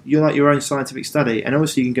feel like you're like your own scientific study. And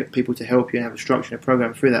obviously you can get people to help you and have a structure and a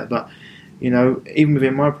program through that. But even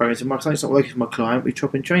within my programs, if my client's not working for my client, we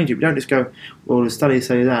chop and change it. We don't just go, well, the studies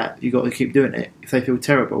say that, you've got to keep doing it. If they feel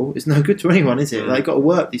terrible, it's no good to anyone, is it? Like, you've got to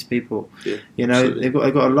work, these people. Yeah, they've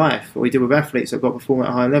got a life. What we do with athletes that got to perform at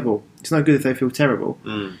a high level. It's no good if they feel terrible.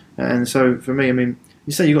 And so, for me,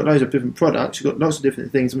 you say you've got loads of different products, you've got lots of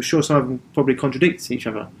different things. I'm sure some of them probably contradict each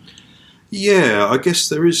other. Yeah, I guess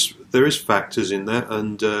there is factors in that,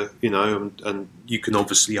 and and you can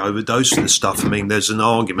obviously overdose the stuff. There's an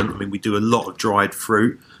argument. We do a lot of dried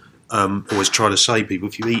fruit. Always try to say people,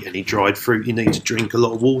 if you eat any dried fruit, you need to drink a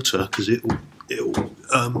lot of water because it'll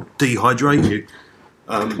dehydrate you.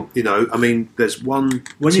 There's one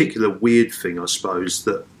particular weird thing, I suppose,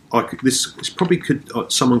 that this probably could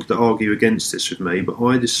someone could argue against this with me, but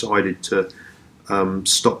I decided to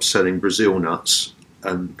stop selling Brazil nuts,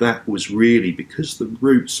 and that was really because the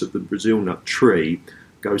roots of the Brazil nut tree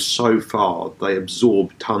go so far, they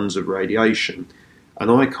absorb tons of radiation. And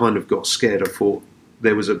I kind of got scared. I thought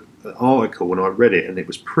there was an article, and I read it, and it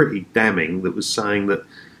was pretty damning, that was saying that,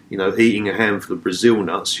 eating a handful of Brazil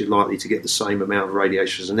nuts, you're likely to get the same amount of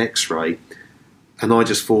radiation as an X-ray. And I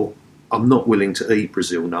just thought, I'm not willing to eat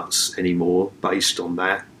Brazil nuts anymore based on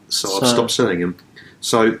that, so I've stopped selling them.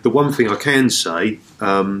 So the one thing I can say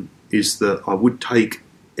is that I would take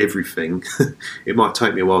everything. It might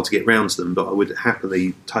take me a while to get round to them, but I would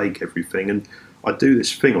happily take everything. And I do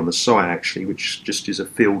this thing on the site, actually, which just is a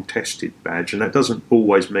field-tested badge, and that doesn't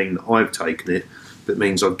always mean that I've taken it, but it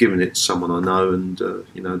means I've given it to someone I know, and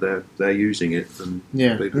they're using it. And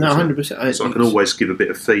yeah, no, 100%. So I can always give a bit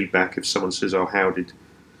of feedback if someone says, "Oh, how did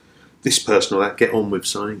this person or that get on with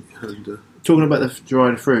something?" And talking about the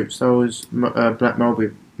dried fruits, those black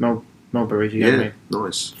mulberries you gave me.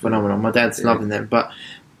 Nice, phenomenal. My dad's loving them. But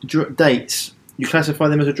dates, you classify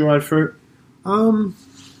them as a dried fruit?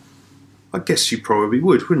 I guess you probably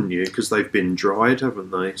would, wouldn't you? Because they've been dried,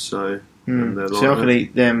 haven't they? So, I can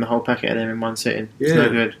eat them, the whole packet of them in one sitting. It's no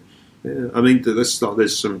good. Yeah, I mean, there's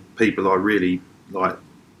some people I really like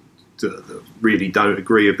that really don't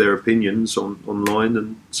agree with their opinions online,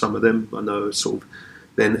 and some of them I know are sort of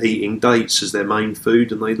then eating dates as their main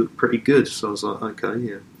food, and they look pretty good. So I was like, okay,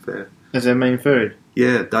 yeah, fair. As their main food?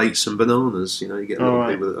 Yeah, dates and bananas. You get a lot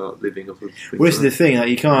of people that are living off of. Well, this is the thing.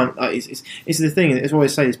 You can't. It's the thing. As I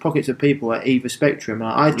always say, there's pockets of people at either spectrum.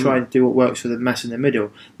 I try to do what works for the mass in the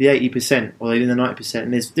middle, the 80%, or even the 90%.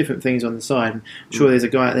 And there's different things on the side. I'm sure there's a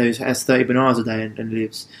guy out there who has 30 bananas a day and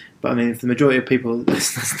lives. But I mean, for the majority of people,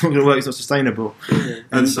 that's not going to work. It's not sustainable. Yeah.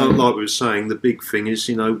 And so, like we were saying, the big thing is,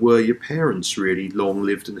 were your parents really long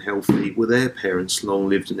lived and healthy? Were their parents long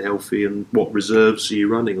lived and healthy? And what reserves are you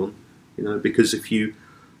running on? Because if you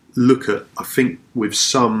look at, I think with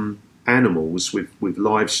some animals, with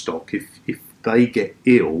livestock, if they get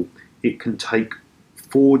ill, it can take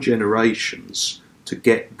 4 generations to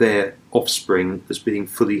get their offspring as being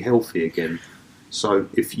fully healthy again. So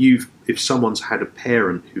if someone's had a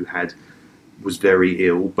parent who was very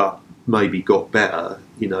ill but maybe got better,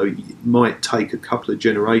 it might take a couple of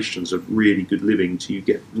generations of really good living till you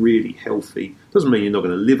get really healthy. Doesn't mean you're not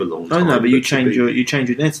going to live a long time. Oh no, but you change your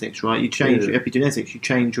genetics, right? You change your epigenetics, you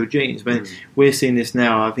change your genes. But we're seeing this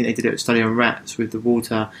now. I think they did a study on rats with the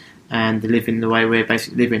water and the living the way we're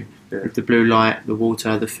basically living, with the blue light, the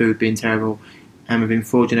water, the food being terrible, and within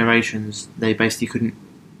 4 generations they basically couldn't.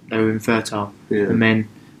 They were infertile. The men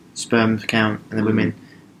sperm count and the women,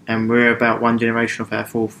 and we're about 1 generation off our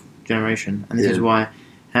 4th generation, and this is why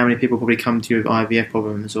how many people probably come to you with IVF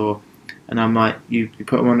problems, and I'm like, you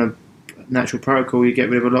put them on a natural protocol, you get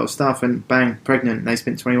rid of a lot of stuff, and bang, pregnant, and they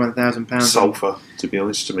spent £21,000. Sulphur, to be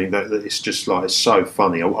honest. I mean, that it's just like, it's so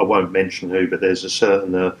funny. I won't mention who, but there's a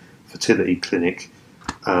certain fertility clinic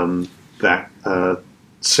that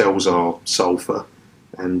sells our sulphur,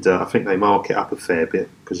 and I think they mark it up a fair bit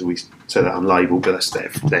because we sell it unlabelled, but that's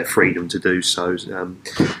their freedom to do so.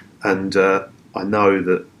 And I know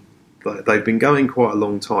that they've been going quite a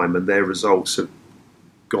long time, and their results have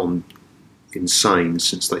gone insane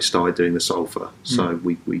since they started doing the sulphur. So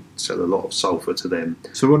we sell a lot of sulphur to them.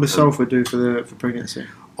 So what does sulphur do for pregnancy?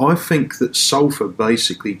 I think that sulphur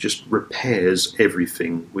basically just repairs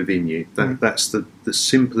everything within you. That's the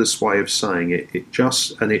simplest way of saying it.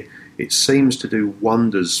 It seems to do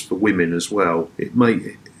wonders for women as well. It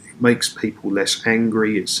makes people less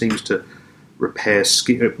angry. It seems to repair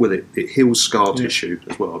skin. Well, it heals scar tissue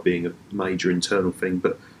as well, being a major internal thing.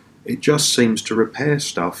 But it just seems to repair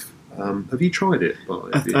stuff. Have you tried it?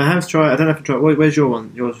 I have tried. I don't have to try it. Where's your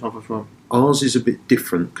one? Yours from? Ours is a bit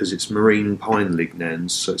different because it's marine pine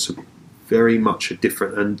lignans, so it's very much a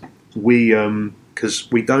different. And we, because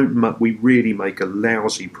we really make a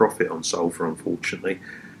lousy profit on sulphur, unfortunately,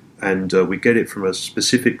 and we get it from a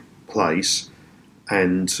specific place.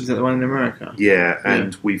 And is that the one in America? Yeah,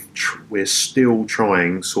 and we're still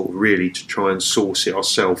trying, sort of, really to try and source it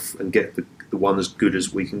ourselves and get the one as good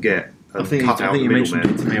as we can get. I think you mentioned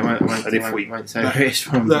it to me.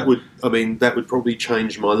 That would probably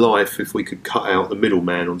change my life if we could cut out the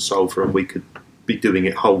middleman on sulphur and we could be doing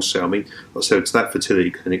it wholesale. I mean, like I said, to that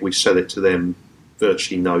fertility clinic, we sell it to them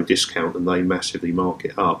virtually no discount, and they massively mark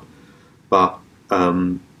it up. But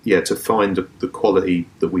to find the quality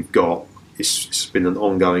that we've got, it's been an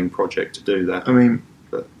ongoing project to do that. I mean,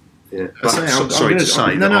 Yeah. I say, I'm going to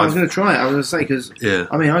try it. I was going to say because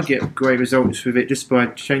I mean, I get great results with it just by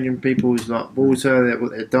changing people's like water,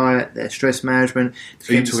 their diet, their stress management.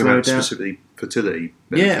 Are you talking about specifically fertility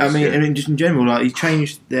benefits? Yeah, I mean, just in general, like you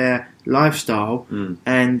change their lifestyle,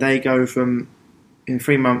 and they go from in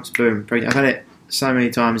 3 months, boom, pregnant. I've had it so many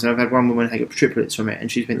times, and I've had one woman take up triplets from it, and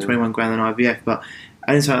she spent 21 grand on IVF. But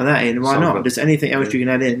adding something like that in, why not? Just anything else you can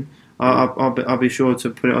add in. I'll be sure to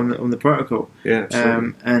put it on the protocol. Yeah,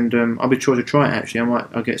 and I'll be sure to try it. Actually,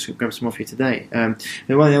 I'll grab some off you today. And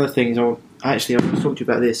one of the other things, I'll talk to you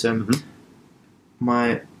about this.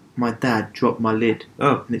 My dad dropped my lid.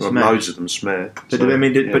 Oh, and it's loads of them smash. But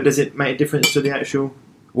So, but does it make a difference to the actual?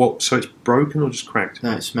 What? So it's broken or just cracked?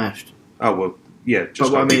 No, it's smashed. Oh well, yeah.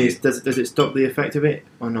 Just but what I mean is, does it stop the effect of it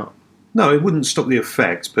or not? No, it wouldn't stop the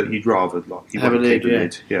effect, but you'd rather have a lid.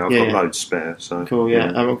 Yeah, I've got loads spare. So cool. Yeah,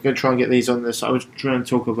 I'm going to try and get these on this. I was trying to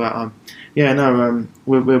talk about.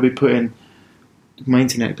 We'll be putting. My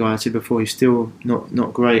internet guy, I said before, he's still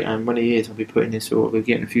not great, and when he is, I'll be putting this. Or we're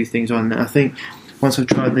getting a few things on. And I think once I've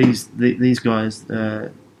tried these guys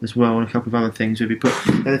as well, and a couple of other things, we'll be put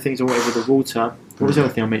other things on whatever the water. What was the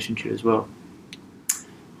other thing I mentioned to you as well? I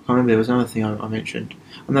can't remember. There was another thing I mentioned.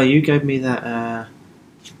 Oh no, you gave me that.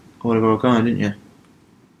 Oil of oregano, didn't you?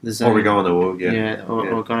 Oregano oil,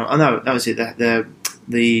 oregano. Oh no, that was it.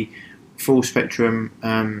 The full spectrum.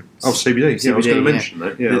 CBD. CBD. Yeah, I was going to mention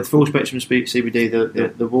that. Yeah, the full spectrum CBD,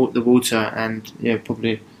 the water, and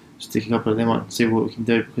probably stick a couple of them on and see what we can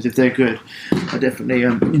do. Because if they're good, I'm definitely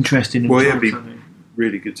interested in. Well, it'd be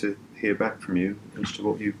really good to hear back from you as to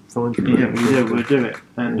what you find from it. Yeah, we'll do it.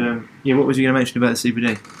 And what was you going to mention about the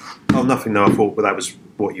CBD? Oh, nothing. No, I thought, but that was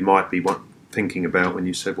what you might be thinking about when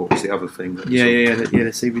you said what was the other thing. The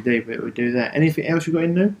CBD, but we'll do that. Anything else you got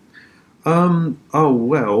in there?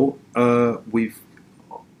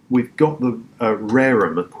 We've got the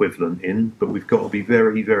Rerum equivalent in, but we've got to be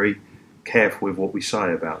very, very careful with what we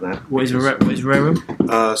say about that. What is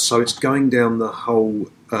Rerum? So it's going down the whole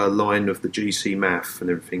line of the GC math and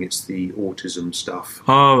everything. It's the autism stuff.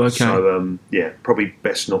 Oh, okay. So probably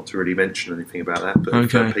best not to really mention anything about that. But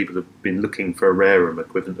if people have been looking for a Rerum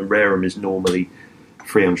equivalent, the Rerum is normally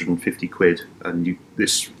 350 quid, and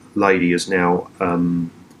this lady is now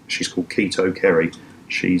she's called Keto Kerry.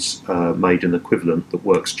 She's made an equivalent that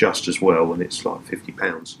works just as well, and it's like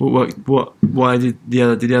 £50. What? Why did the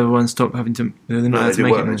other one stop having to? They're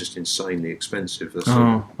they're just insanely expensive. That's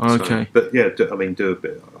okay. So, but yeah, do a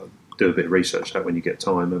bit of research that when you get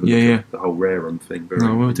time. The whole Rerum thing.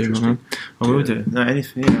 I will do, man. I will do. No,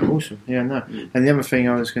 anything. Yeah, awesome. Yeah, no. And the other thing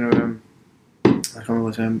I was going to, I can't remember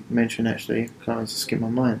what I mentioned actually. I can't skip my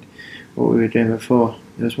mind. What we were doing before.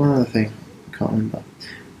 There was one other thing. I can't remember.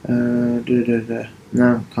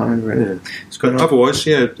 No, can't remember it. Yeah. Otherwise,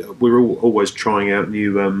 we're always trying out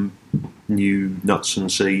new nuts and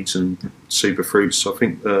seeds and super fruits. I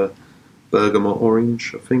think the bergamot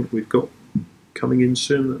orange, I think we've got coming in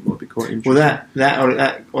soon. That might be quite interesting. Well,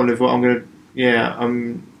 that olive, what I'm going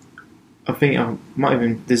to, I think I might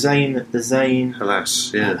even the Zane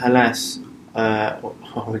Halas,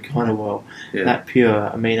 oregano oil. Yeah. That pure.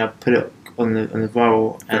 I mean, I put it on the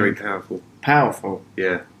viral. Very powerful. Powerful.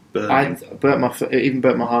 Yeah. I burnt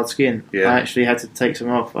my hard skin. Yeah. I actually had to take some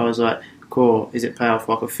off. I was like, "Cool, is it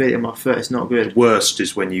powerful? I could feel it in my foot. It's not good." The worst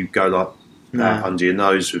is when you go under your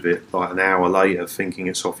nose with it, like an hour later, thinking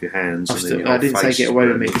it's off your hands. I didn't take it away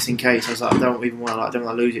with me just in case. I was like, I don't even want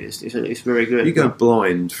to lose it. It's very good. You go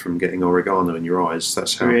blind from getting oregano in your eyes.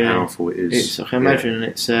 That's how powerful it is. I can imagine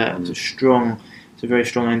it's a strong. It's a very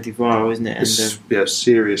strong antiviral, isn't it? And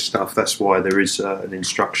serious stuff. That's why there is an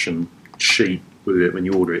instruction sheet with it when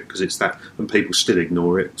you order it, because it's that, and people still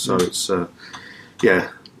ignore it. So it's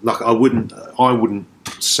like I wouldn't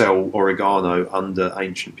sell oregano under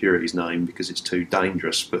Ancient Purity's name because it's too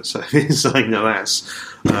dangerous. But so saying no ass,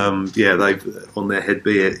 they've on their head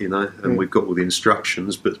be it, and we've got all the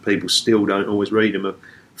instructions, but people still don't always read them. A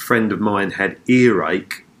friend of mine had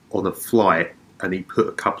earache on a flight, and he put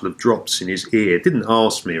a couple of drops in his ear. Didn't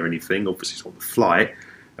ask me or anything. Obviously, it's on the flight.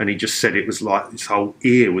 And he just said it was like his whole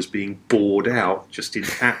ear was being bored out, just in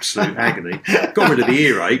absolute agony. Got rid of the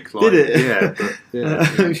earache. Did it?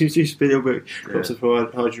 Yeah. You should be a little bit drops of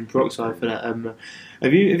hydrogen peroxide for that.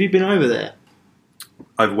 Have you been over there?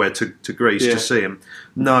 Over where? To Greece to see him?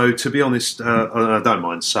 No, to be honest, I don't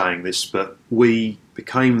mind saying this, but we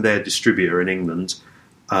became their distributor in England,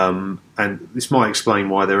 and this might explain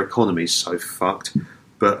why their economy's so fucked.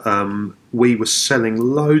 But we were selling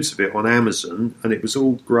loads of it on Amazon, and it was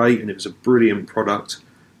all great, and it was a brilliant product.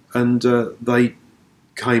 And they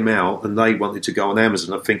came out, and they wanted to go on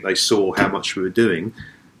Amazon. I think they saw how much we were doing,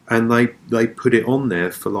 and they put it on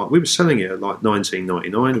there for we were selling it at like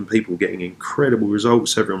 $19.99, and people were getting incredible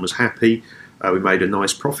results. Everyone was happy. We made a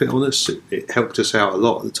nice profit on us. It helped us out a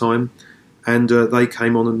lot at the time, and they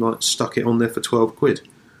came on and stuck it on there for £12.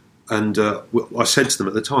 And I said to them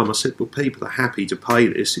at the time, I said, well, people are happy to pay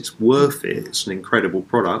this. It's worth it. It's an incredible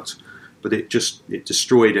product, but it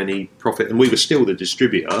destroyed any profit. And we were still the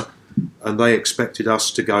distributor, and they expected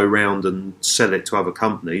us to go around and sell it to other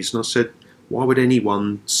companies. And I said, why would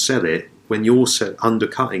anyone sell it when you're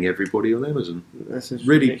undercutting everybody on Amazon? That's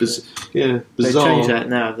really bizarre. They've changed that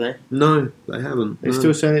now, have they? No, they haven't. They're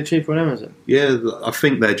still selling it cheaper on Amazon? Yeah, I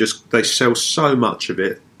think they sell so much of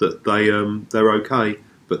it that they're okay.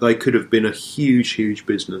 But they could have been a huge, huge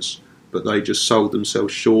business. But they just sold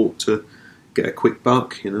themselves short to get a quick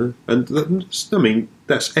buck, And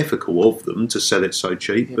that's ethical of them to sell it so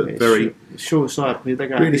cheap, but very short-sighted. They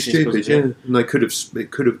really stupid. Yeah, and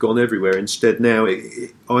it could have gone everywhere. Instead, now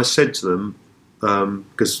I said to them,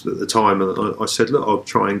 because at the time I said, look, I'll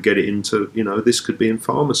try and get it into, this could be in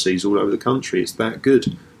pharmacies all over the country. It's that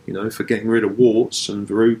good, for getting rid of warts and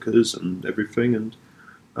verrucas and everything. And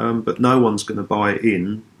but no one's going to buy it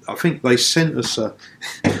in. I think they sent us a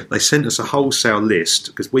wholesale list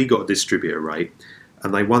because we got a distributor rate,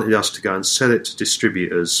 and they wanted us to go and sell it to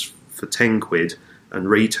distributors for £10 and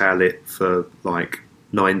retail it for like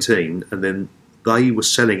 19, and then they were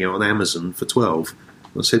selling it on Amazon for 12.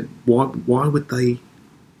 I said, why would they?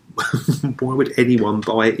 Why would anyone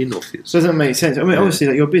buy it in off you? So doesn't make sense. I mean, obviously,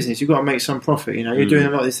 like your business, you've got to make some profit. You're doing a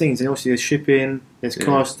lot of these things, and obviously there's shipping, there's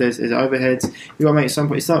cost, there's overheads. You've got to make some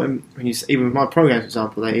profit. It's like when you, even with my program, for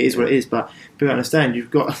example, it is what it is. But people understand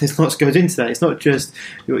there's lots goes into that. It's not just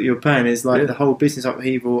you're paying. It's like the whole business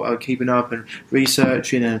upheaval, keeping up and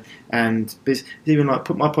researching and even like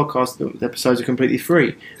put my podcast. The episodes are completely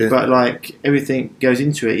free, but like everything goes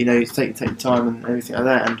into it. You take time and everything like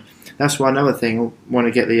that. And that's why another thing I want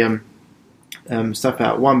to get the stuff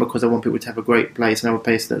out. One, because I want people to have a great place, another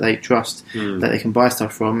place that they trust, that they can buy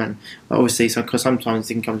stuff from. And obviously, because sometimes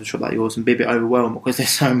you can come to a shop like yours and be a bit overwhelmed because there's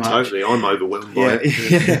so much. Totally, I'm overwhelmed by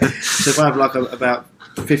it. Yeah. So if I have like about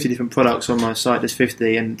 50 different products on my site, there's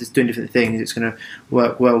 50, and just doing different things, it's going to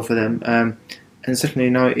work well for them. And secondly,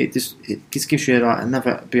 it just gives you like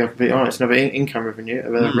another, be completely honest, another income revenue,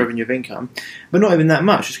 revenue of income, but not even that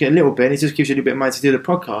much. Just get a little bit. It just gives you a little bit of money to do the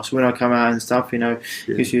podcast when I come out and stuff.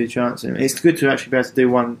 Gives you a chance. And it's good to actually be able to do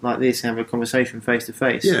one like this and have a conversation face to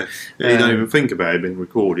face. Yeah, you don't even think about it being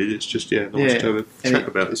recorded. It's just nice to have a chat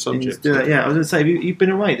about the subject. I was going to say, have you been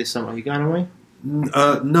away this summer? Are you going away?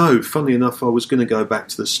 No, funnily enough, I was going to go back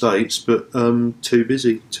to the States, but too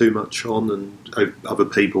busy, too much on, and other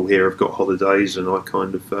people here have got holidays, and I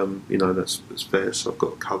kind of, that's fair. So I've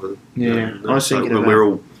got to cover. Yeah, I was thinking about.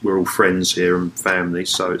 We're all friends here and family,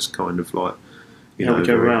 so it's kind of like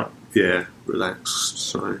go out. Yeah, relaxed.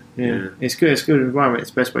 So yeah, it's good. It's a good environment. It's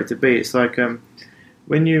the best way to be. It's like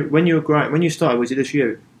when you started, was it just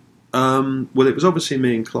you? Well, it was obviously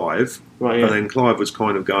me and Clive, right, yeah. And then Clive was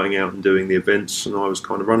kind of going out and doing the events, and I was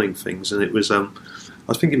kind of running things, and it was, I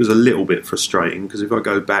think it was a little bit frustrating, because if I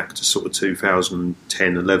go back to sort of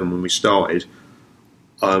 2010, 11 when we started,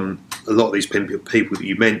 a lot of these people that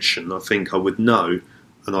you mentioned, I think I would know,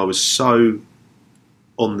 and I was so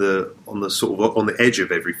on the sort of on the edge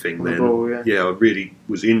of everything then. I really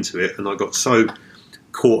was into it, and I got so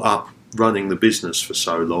caught up running the business for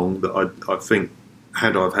so long that I think,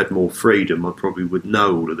 had I had more freedom, I probably would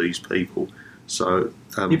know all of these people. So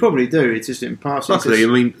you probably do. It's just in passing.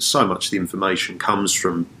 Luckily, so much of the information comes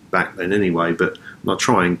from back then anyway. But I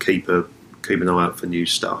try and keep an eye out for new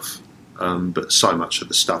stuff. But so much of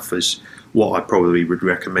the stuff is what I probably would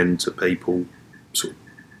recommend to people sort of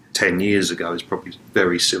 10 years ago is probably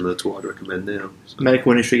very similar to what I'd recommend now. So.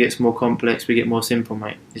 Medical industry gets more complex, we get more simple,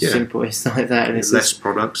 mate. It's simple, it's like that. And it's less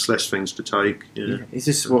products, less things to take. Yeah. It's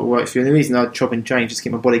just what works for you. And the reason I chop and change is to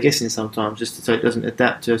keep my body guessing sometimes, just so it doesn't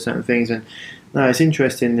adapt to certain things. And no, it's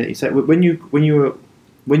interesting that you say when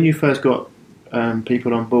you first got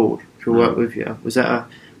people on board to work with you, was that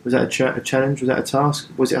a challenge? Was that a task?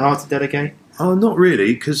 Was it hard to delegate? Oh, not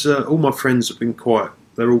really, because all my friends have been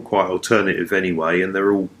they're all quite alternative anyway, and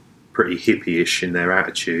they're all pretty hippie-ish in their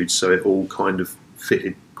attitude, so it all kind of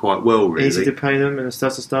fitted quite well, really. Easy to pay them and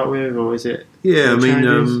stuff to start with, or is it? Yeah, I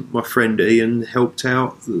mean, my friend Ian helped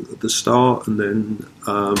out at the start, and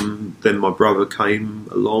then my brother came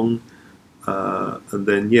along, and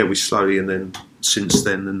then we slowly, and then since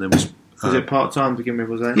then, and there was. Was it part-time to begin with?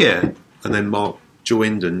 Was that? Yeah, and then Mark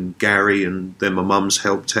joined, and Gary, and then my mum's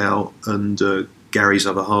helped out, and Gary's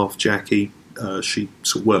other half, Jackie, she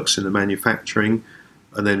sort of works in the manufacturing.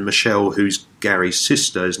 And then Michelle, who's Gary's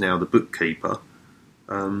sister, is now the bookkeeper.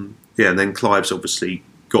 And then Clive's obviously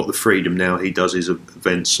got the freedom now. He does his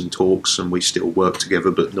events and talks, and we still work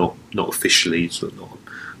together, but not officially, sort of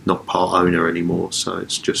not part owner anymore. So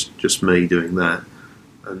it's just me doing that,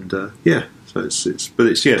 and So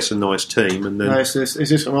it's a nice team. And then it's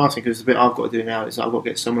just what I'm asking, because the bit I've got to do now is I've got to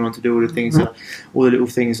get someone on to do all the things all the little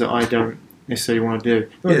things that I don't necessarily want to do.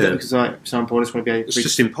 Because, like, for example, I just want to be able to... It's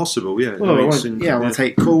just impossible, yeah. Well, I want to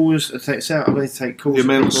take calls. I'm going to take calls. The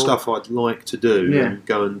amount of stuff I'd like to do and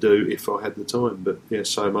go and do if I had the time. But,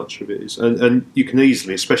 so much of it is... And you can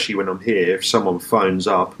easily, especially when I'm here, if someone phones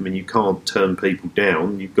up, I mean, you can't turn people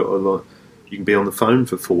down. You've got to, you can be on the phone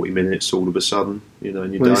for 40 minutes all of a sudden, in your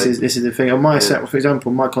day. This is the thing. On my set, for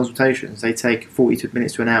example, my consultations, they take 40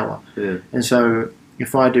 minutes to an hour. Yeah. And so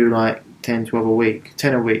if I do like 10 a week,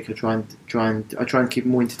 I try and keep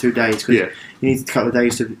them all into 2 days, because you need a couple of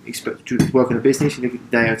days to work on a business. You need a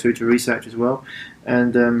day or two to research as well.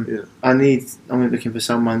 And I'm looking for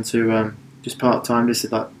someone to just part time, just to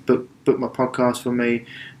like book my podcast for me,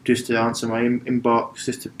 just to answer my inbox,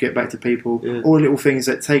 just to get back to people. Yeah. All the little things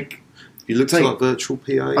that take. You look like virtual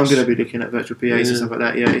PAs. I'm going to be looking at virtual PAs and stuff like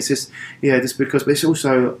that. Yeah, it's just because, but it's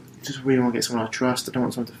also just really want to get someone I trust. I don't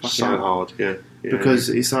want someone to fuck it up. So hard, yeah. Because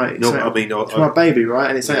it's my baby, right?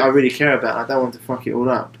 And it's something I really care about. I don't want to fuck it all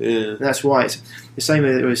up. Yeah. And that's why it's the same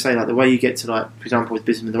as we say, like the way you get to, like, for example, with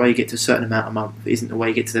business, the way you get to a certain amount a month isn't the way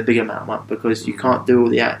you get to the bigger amount a month, because you can't do all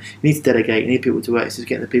the. You need to delegate. You need people to work. It's just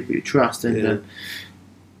getting the people you trust. And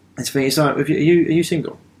it's the thing. It's like, are you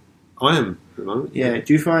single? I am at the moment. Yeah.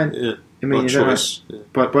 Do you find? Yeah. I mean, by choice.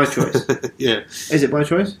 By choice? Yeah. Is it by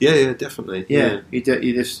choice? Yeah, definitely. Yeah. You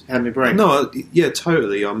just had me break? No,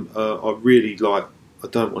 totally. I really like. I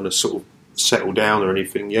don't want to sort of settle down or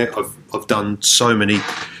anything yet. I've done so many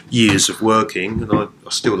years of working, and I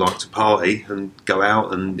still like to party and go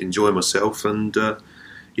out and enjoy myself. And and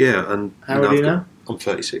how old are you now? I'm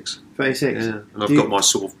 36. 36. Yeah, and I've got my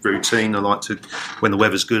sort of routine. I like to, when the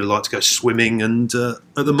weather's good, I like to go swimming. And at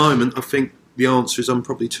the moment, I think the answer is I'm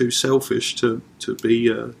probably too selfish to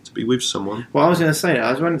be with someone. Well, I was going to say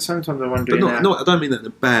that. Sometimes I wonder. But I don't mean that in a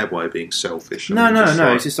bad way, being selfish. No.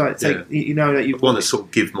 It's just like you know that you want to sort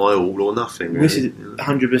of give my all or nothing. Really. This is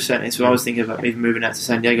 100%. It's what I was thinking about, even moving out to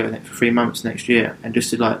San Diego for 3 months next year, and just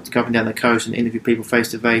to like go up and down the coast and interview people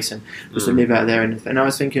face to face, and just to live out there. And I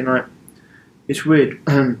was thinking, like, it's weird.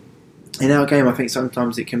 In our game, I think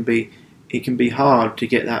sometimes it can be hard to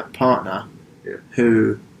get that partner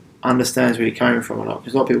who understands where you're coming from a lot,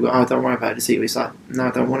 because a lot of people go, don't worry about it, it's like, no,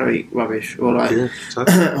 I don't want to eat rubbish, or like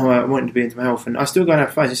or I want to be into my health, and I still go and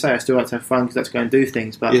have fun. As you say, I still like to have fun because I like to go and do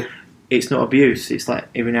things, but it's not abuse. It's like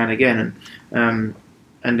every now and again, and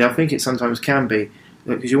I think it sometimes can be,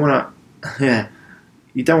 because you want to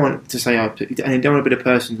you don't want to say, and you don't want to be the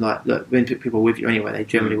person, like, look, when people are with you anyway, they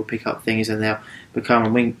generally will pick up things and they'll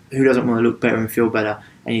become, who doesn't want to look better and feel better,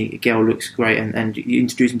 and your girl looks great, and you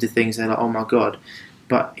introduce them to things and they're like, oh my god.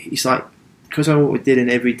 But it's like, because of what we did in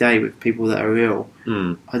every day with people that are ill,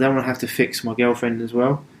 I don't want to have to fix my girlfriend as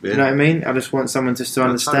well. You know what I mean? I just want someone just to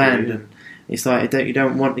understand. And it's like, you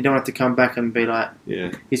don't have to come back and be like,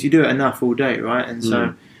 because you do it enough all day, right? And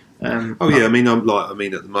so, I mean,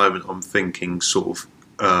 at the moment, I'm thinking sort of.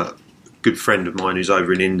 A good friend of mine who's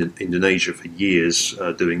over in Indonesia for years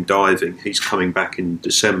doing diving. He's coming back in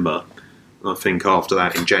December. And I think after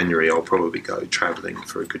that, in January, I'll probably go travelling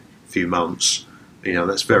for a good few months.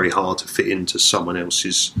 That's very hard to fit into someone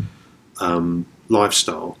else's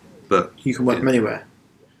lifestyle. But you can work from anywhere.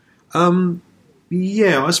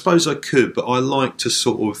 I suppose I could, but I like to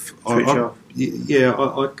sort of switch off.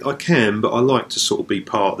 I can, but I like to sort of be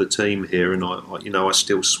part of the team here, and I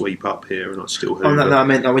still sweep up here, and I still. No, I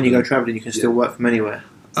meant like when you go travelling, you can still work from anywhere.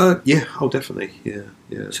 Definitely, yeah.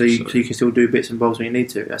 So you can still do bits and bobs when you need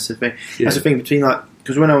to. That's the thing. Yeah. That's the thing between, like,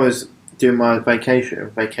 because when I was doing my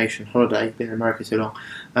vacation holiday, been in America too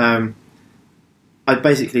long, I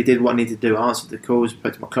basically did what I needed to do. I answered the calls,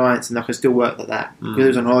 spoke to my clients, and I could still work like that. Because I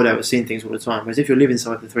was on holiday, I was seeing things all the time. Whereas if you're living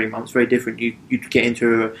somewhere for 3 months, very different. You'd get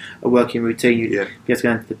into a working routine. You have to go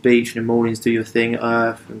down to the beach in the mornings, do your thing,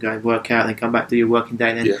 and go and work out, and then come back, do your working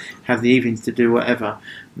day, and then have the evenings to do whatever.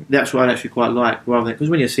 That's what I actually quite like, rather than, because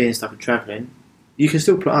when you're seeing stuff and travelling, you can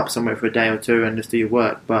still put up somewhere for a day or two and just do your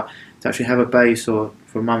work, but to actually have a base, or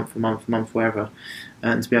for a month, wherever,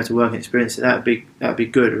 and to be able to work and experience it, that'd be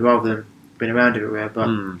good, rather than been around everywhere. But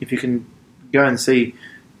if you can go and see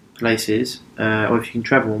places, or if you can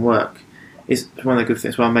travel and work, it's one of the good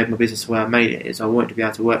things. Why I made my business the way I made it is I wanted to be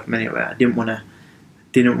able to work from anywhere. I didn't want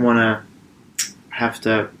to have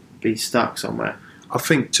to be stuck somewhere. I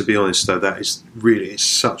think, to be honest, though, that is really, it's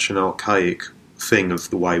such an archaic thing of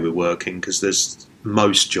the way we're working, because there's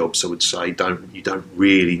most jobs, I would say, you don't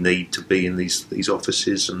really need to be in these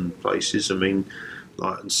offices and places. I mean,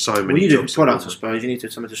 like, and so many. Well, you do jobs products, I suppose. You need to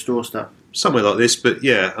have somewhere to store stuff. Somewhere like this, but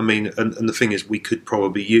yeah, I mean, and the thing is, we could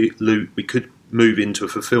probably we could move into a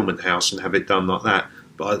fulfillment house and have it done like that.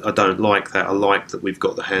 But I don't like that. I like that we've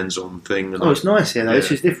got the hands-on thing. And it's nice here, though.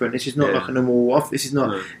 This is different. This is not like a normal office. This is not.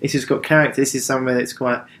 No. This has got character. This is somewhere that's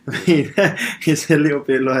quite. I mean, it's a little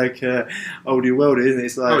bit like oldie worldy, isn't it?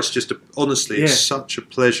 It's like. It's just honestly, it's such a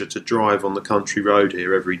pleasure to drive on the country road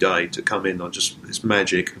here every day. To come in, it's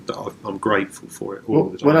magic. I'm grateful for it all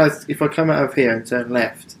the time. If I come out of here and turn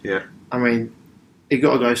left, I mean, you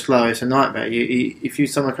got to go slow. It's a nightmare. If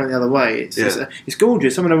someone come the other way, it's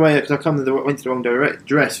gorgeous. Some of the way, because I went to the wrong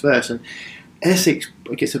dress first, and Essex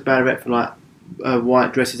gets a bad rep for like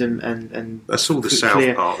white dresses and that's all the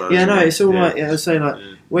south part, though. Yeah, no, it's all right. I say like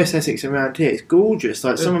West Essex around here, it's gorgeous.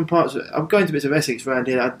 Like some parts, I'm going to bits of Essex around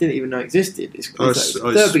here that I didn't even know existed. It's the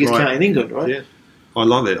third biggest county in England, right? Yeah, I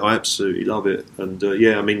love it. I absolutely love it. And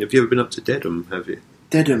I mean, have you ever been up to Dedham? Have you?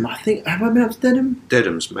 Dedham, I think. Have I been up to Dedham?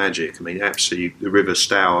 Dedham's magic. I mean, absolutely, the River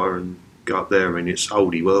Stour and go up there. I mean, it's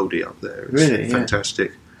oldie worldy up there. It's really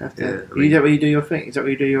fantastic. Is that where you do your thing? Is that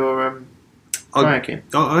where you do your kayaking?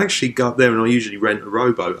 I actually go up there and I usually rent a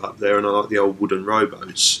rowboat up there, and I like the old wooden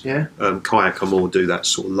rowboats. Yeah. Kayak, I more do that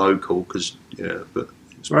sort of local because but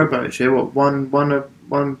rowboats. Yeah, what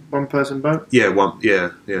one person boat?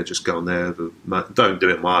 Yeah, just go on there. Don't do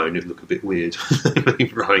it on my own; it'd look a bit weird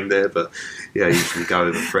rowing there. But yeah, usually go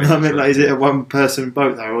with a friend. I mean, like, is it a one person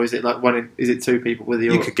boat though, or is it like is it two people with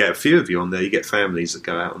you? You could get a few of you on there. You get families that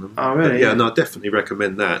go out on them. Oh, really? But, no, I definitely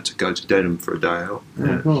recommend that to go to Dedham for a day out.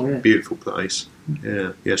 Cool, Beautiful place.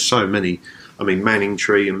 Yeah, so many. I mean,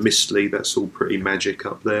 Manningtree and Mistley, that's all pretty magic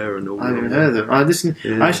up there. And all. I haven't heard of them. I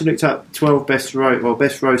actually looked up 12 best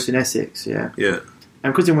roasts in Essex. Yeah.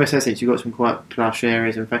 And because in West Essex you've got some quite plush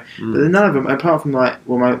areas, but none of them, apart from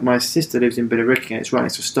my sister lives in Billericay and it's right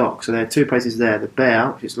next to Stock, so there are two places there: the Bear,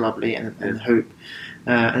 which is lovely, and the Hoop.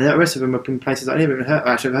 And the rest of them have been places I never even heard.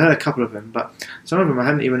 Actually, I've heard a couple of them, but some of them I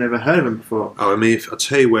hadn't even ever heard of them before. Oh, I mean, I'll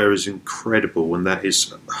tell you where is incredible, and that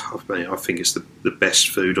is, I think it's the best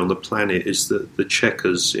food on the planet, is the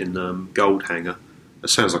Checkers in Goldhanger. It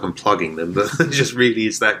sounds like I'm plugging them, but it just really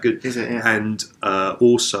is that good. Is it? Yeah. And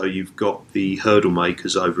also you've got the Hurdle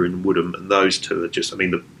Makers over in Woodham, and those two are just, I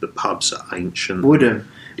mean, the pubs are ancient. Woodham.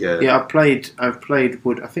 Yeah. I've played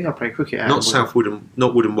Wood. I think I played cricket out. Not South Woodham,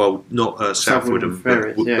 not Woodham Wold, not South Woodham,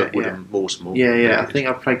 but Woodham Morsmore. Yeah. I think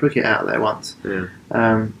I played cricket out there once. Yeah.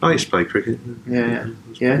 I used to play cricket. Yeah.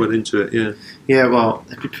 Well into it. Yeah. Yeah. Well,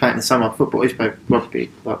 I play in the summer. Football. I used to play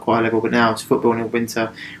rugby like quite a level, but now it's football in the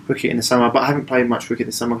winter, cricket in the summer. But I haven't played much cricket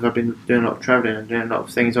this summer because I've been doing a lot of travelling and doing a lot of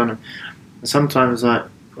things on them. And sometimes, like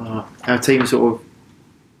our team sort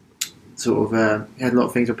of had a lot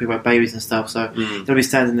of things where people had babies and stuff, so they'll be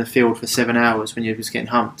standing in the field for 7 hours when you're just getting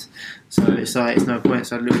humped. So it's no point.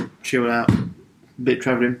 So a little chill out, bit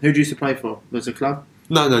travelling. Who do you used to play for? Was it a club?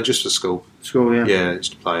 No, just for school. School, yeah. Yeah,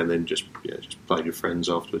 just to play and then just play with friends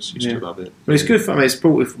afterwards. Used to love it. Well, it's good fun. I mean, it's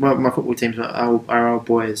sport with my football team's our old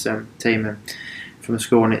boys team from the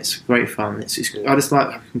school, and it's great fun. I just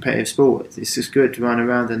like competitive sport. It's just good to run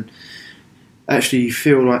around and actually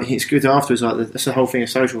feel like it's good afterwards. Like that's the whole thing, a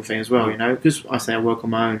social thing as well, you know. Because I say I work on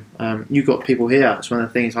my own. You've got people here. It's one of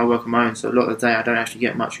the things. I work on my own, so a lot of the day I don't actually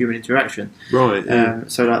get much human interaction. Right. Yeah.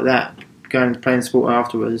 So like that, going to playing sport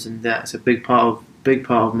afterwards, and that's a big part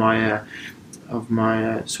of my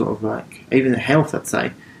sort of like even the health, I'd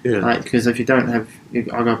say. Yeah. Like, because if you don't have,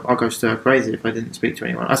 I'll go stir crazy if I didn't speak to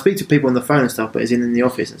anyone. I speak to people on the phone and stuff, but it's in the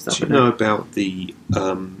office and stuff. Do you know about the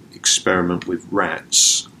experiment with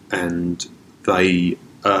rats? And they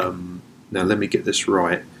now let me get this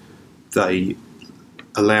right. They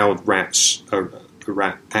allowed rats a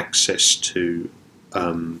rat access to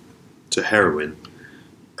heroin,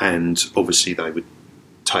 and obviously they would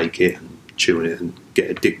take it and chew on it and get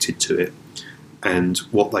addicted to it. And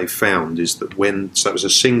what they found is that so it was a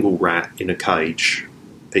single rat in a cage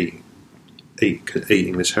eating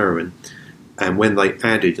this heroin, and when they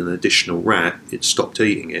added an additional rat, it stopped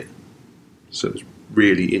eating it. So it was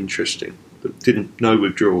really interesting, but no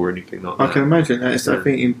withdrawal or anything like that. I can imagine that. I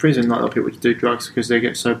think in prison, like, a lot of people do drugs because they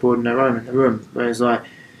get so bored on their own in the room. Whereas, like,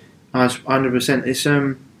 100%, it's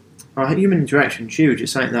human interaction is huge.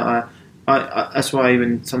 It's something that I that's why I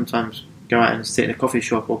even sometimes go out and sit in a coffee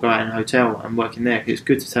shop or go out in a hotel and work in there, because it's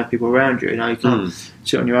good to have people around you. You know, you can't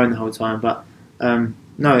sit on your own the whole time. But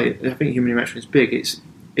no, I think human interaction is big.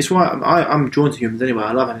 It's why I'm drawn to humans anyway.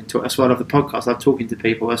 I love having talk. That's why I love the podcast. I love talking to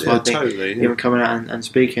people. That's why I think even coming out and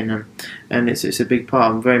speaking, and it's a big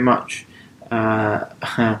part. I'm very much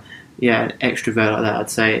an extrovert like that, I'd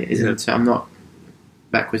say it isn't. I'm not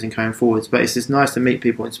backwards and going forwards, but it's just nice to meet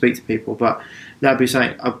people and speak to people. But that'd be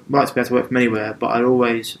something I'd like to be able to work from anywhere. But I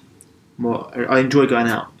enjoy going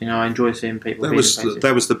out. I enjoy seeing people. That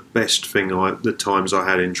was the best thing. The times I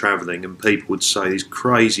had in travelling, and people would say these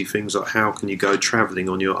crazy things like, "How can you go travelling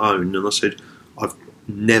on your own?" And I said, "I've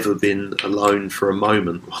never been alone for a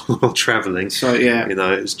moment while travelling." So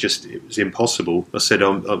it was impossible. I said,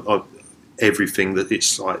 I'm everything that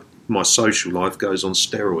it's like. My social life goes on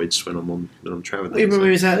steroids when I'm travelling. Even when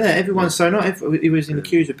we was out there, everyone's so nice. If he was in the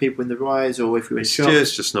queues with people in the rise, or if we were in shops.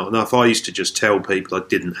 It's just not enough. I used to just tell people I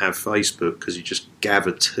didn't have Facebook because you just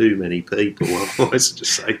gather too many people. Otherwise,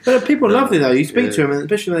 just say. But people are lovely though. You speak to them, and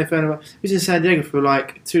especially when they found out. We was in San Diego for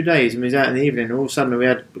like 2 days, and we was out in the evening. And all of a sudden, we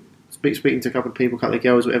had speaking to a couple of people, a couple of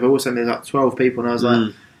girls, whatever. All of a sudden, there's like 12 people, and I was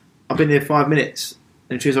like, "I've been here 5 minutes,"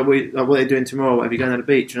 and she was like, "What are you doing tomorrow? What, have you going to the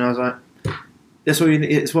beach?" And I was like. That's all.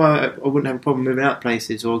 It's why I wouldn't have a problem moving out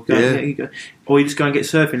places, or or you just go and get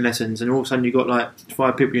surfing lessons, and all of a sudden you got like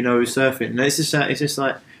 5 people who's surfing. And it's just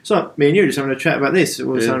like me and you just having a chat about this.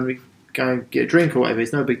 All of a sudden we go and get a drink or whatever.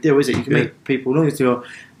 It's no big deal, is it? You can meet people as long as you're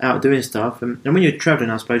out doing stuff. And when you're travelling,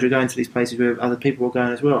 I suppose you're going to these places where other people are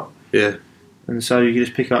going as well. Yeah. And so you can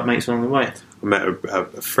just pick up mates along the way. I met a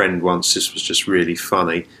friend once. This was just really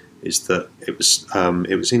funny. Is that it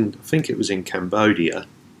was in Cambodia,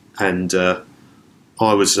 and.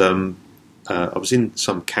 I was in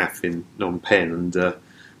some cafe in Phnom Penh, and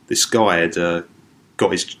this guy had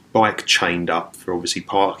got his bike chained up for obviously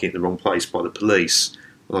parking in the wrong place by the police,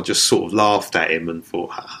 and I just sort of laughed at him and thought,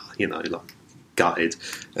 like gutted,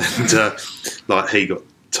 and like he got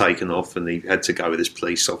taken off and he had to go with this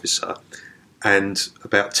police officer, and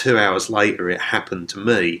about 2 hours later it happened to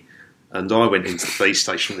me. And I went into the police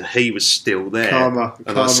station and he was still there. Karma.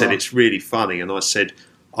 I said, it's really funny. And I said,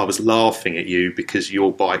 I was laughing at you because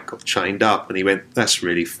your bike got chained up. And he went, that's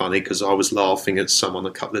really funny because I was laughing at someone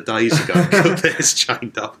a couple of days ago got theirs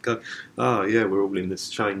chained up. I go, oh, yeah, we're all in this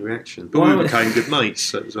chain reaction. But we became good mates.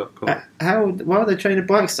 So it was like, cool. Why are they chaining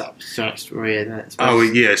bikes up? That's weird. Oh,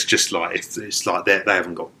 yeah, it's just like, it's like they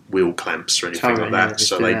haven't got wheel clamps or anything like that.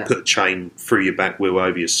 So they put a chain through your back wheel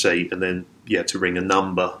over your seat, and then you had to ring a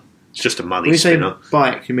number. It's just a money spinner. When you say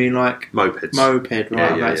bike, you mean like... Mopeds. Moped,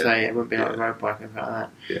 right? It wouldn't be like a road bike or anything like that.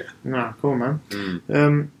 Yeah. No, cool,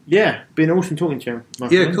 man. Been awesome talking to you, my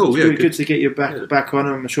friend. Yeah, cool. It's good to get you back on.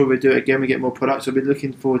 I'm sure we'll do it again. We get more products. I'll be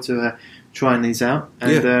looking forward to trying these out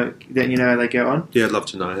and letting you know how they get on. Yeah, I'd love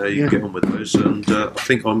to know how you get on with those. And I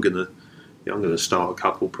think I'm gonna start a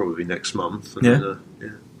couple probably next month. And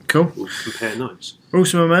cool. We'll compare notes.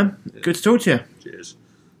 Awesome, man. Yeah. Good to talk to you. Cheers.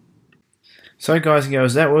 So, guys and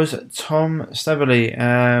girls, that was Tom Stavely.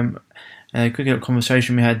 A quick little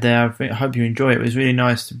conversation we had there. I hope you enjoy it. It was really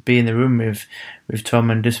nice to be in the room with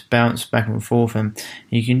Tom and just bounce back and forth, and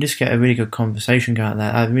you can just get a really good conversation going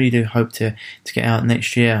like that. I really do hope to get out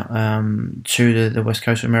next year to the west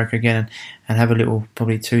coast of America again and have a little,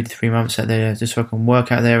 probably 2 to 3 months out there just so I can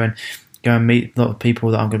work out there and go and meet a lot of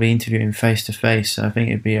people that I'm going to be interviewing face to face. So I think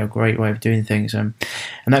it'd be a great way of doing things. And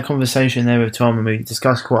that conversation there with Tom, and we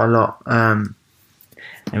discussed quite a lot.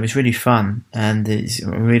 It was really fun, and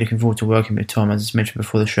I'm really looking forward to working with Tom, as I mentioned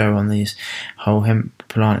before the show, on these whole hemp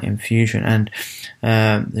plant infusion and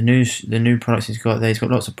the new products he's got there. He's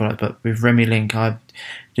got lots of products, but with Remy Link, I've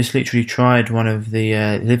just literally tried one of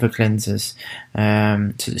the liver cleansers.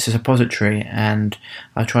 It's a suppository, and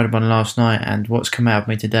I tried one last night, and what's come out of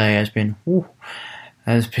me today has been quite.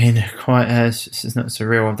 It's not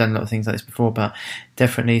surreal. I've done a lot of things like this before, but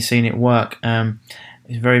definitely seen it work.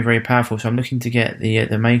 It's very, very powerful. So I'm looking to get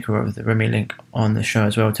the maker of the Remy Link on the show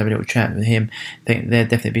as well to have a little chat with him. I think there'll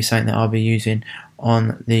definitely be something that I'll be using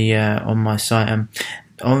on my site.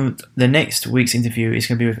 On the next week's interview is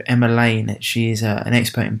going to be with Emma Lane. She's an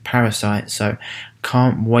expert in parasites, so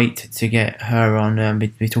can't wait to get her on.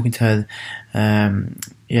 Be talking to her.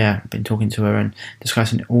 Been talking to her and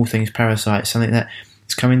discussing all things parasites. Something that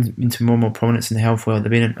it's coming into more and more prominence in the health world.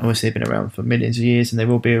 They've been around for millions of years, and they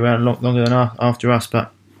will be around a lot longer than after us.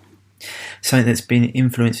 But something that's been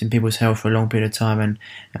influencing people's health for a long period of time,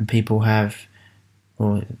 and people have,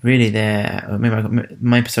 well, really, I remember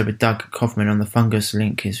my episode with Doug Kaufman on the fungus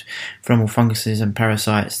link is from all funguses and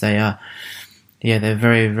parasites. They are, they're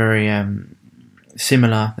very, very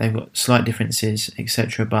similar. They've got slight differences,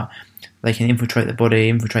 etc. But they can infiltrate the body,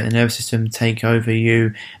 infiltrate the nervous system, take over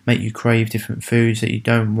you, make you crave different foods that you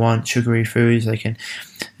don't want, sugary foods. They can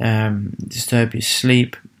disturb your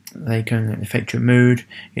sleep. They can affect your mood,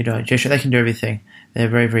 your digestion. They can do everything. They're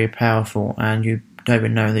very, very powerful, and you don't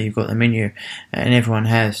even know that you've got them in you, and everyone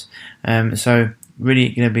has. So really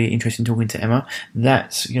going to be interesting talking to Emma.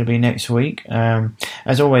 That's going to be next week.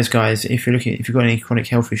 As always, guys, if you've got any chronic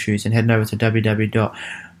health issues, then head over to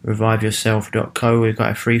www.reviveyourself.co. We've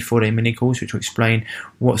got a free 4-day mini course which will explain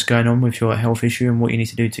what's going on with your health issue and what you need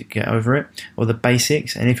to do to get over it, or the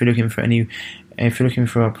basics. And if you're looking for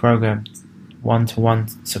a program, one-to-one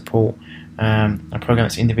support, a program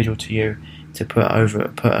that's individual to you to put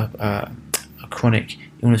a chronic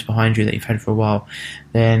illness behind you that you've had for a while,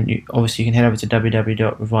 then you can head over to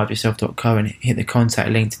www.reviveyourself.co and hit the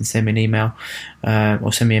contact link and send me an email,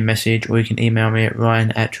 or send me a message, or you can email me at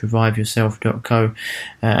ryan@reviveyourself.co,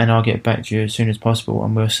 and I'll get back to you as soon as possible,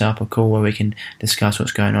 and we'll set up a call where we can discuss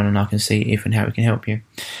what's going on and I can see if and how we can help you.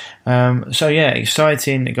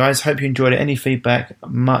 Exciting, guys. Hope you enjoyed it. Any feedback,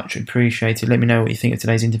 much appreciated. Let me know what you think of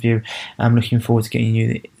today's interview. I'm looking forward to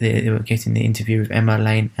getting the interview with Emma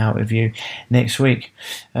Lane out of you next week.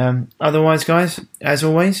 Otherwise, guys, as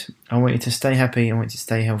always, I want you to stay happy, I want you to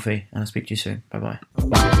stay healthy, and I'll speak to you soon. Bye-bye.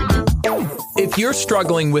 If you're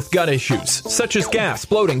struggling with gut issues, such as gas,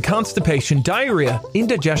 bloating, constipation, diarrhea,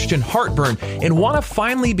 indigestion, heartburn, and want to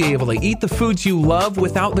finally be able to eat the foods you love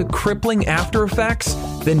without the crippling after effects,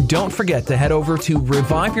 then don't forget to head over to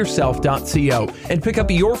reviveyourself.co and pick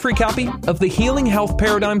up your free copy of The Healing Health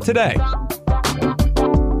Paradigm today.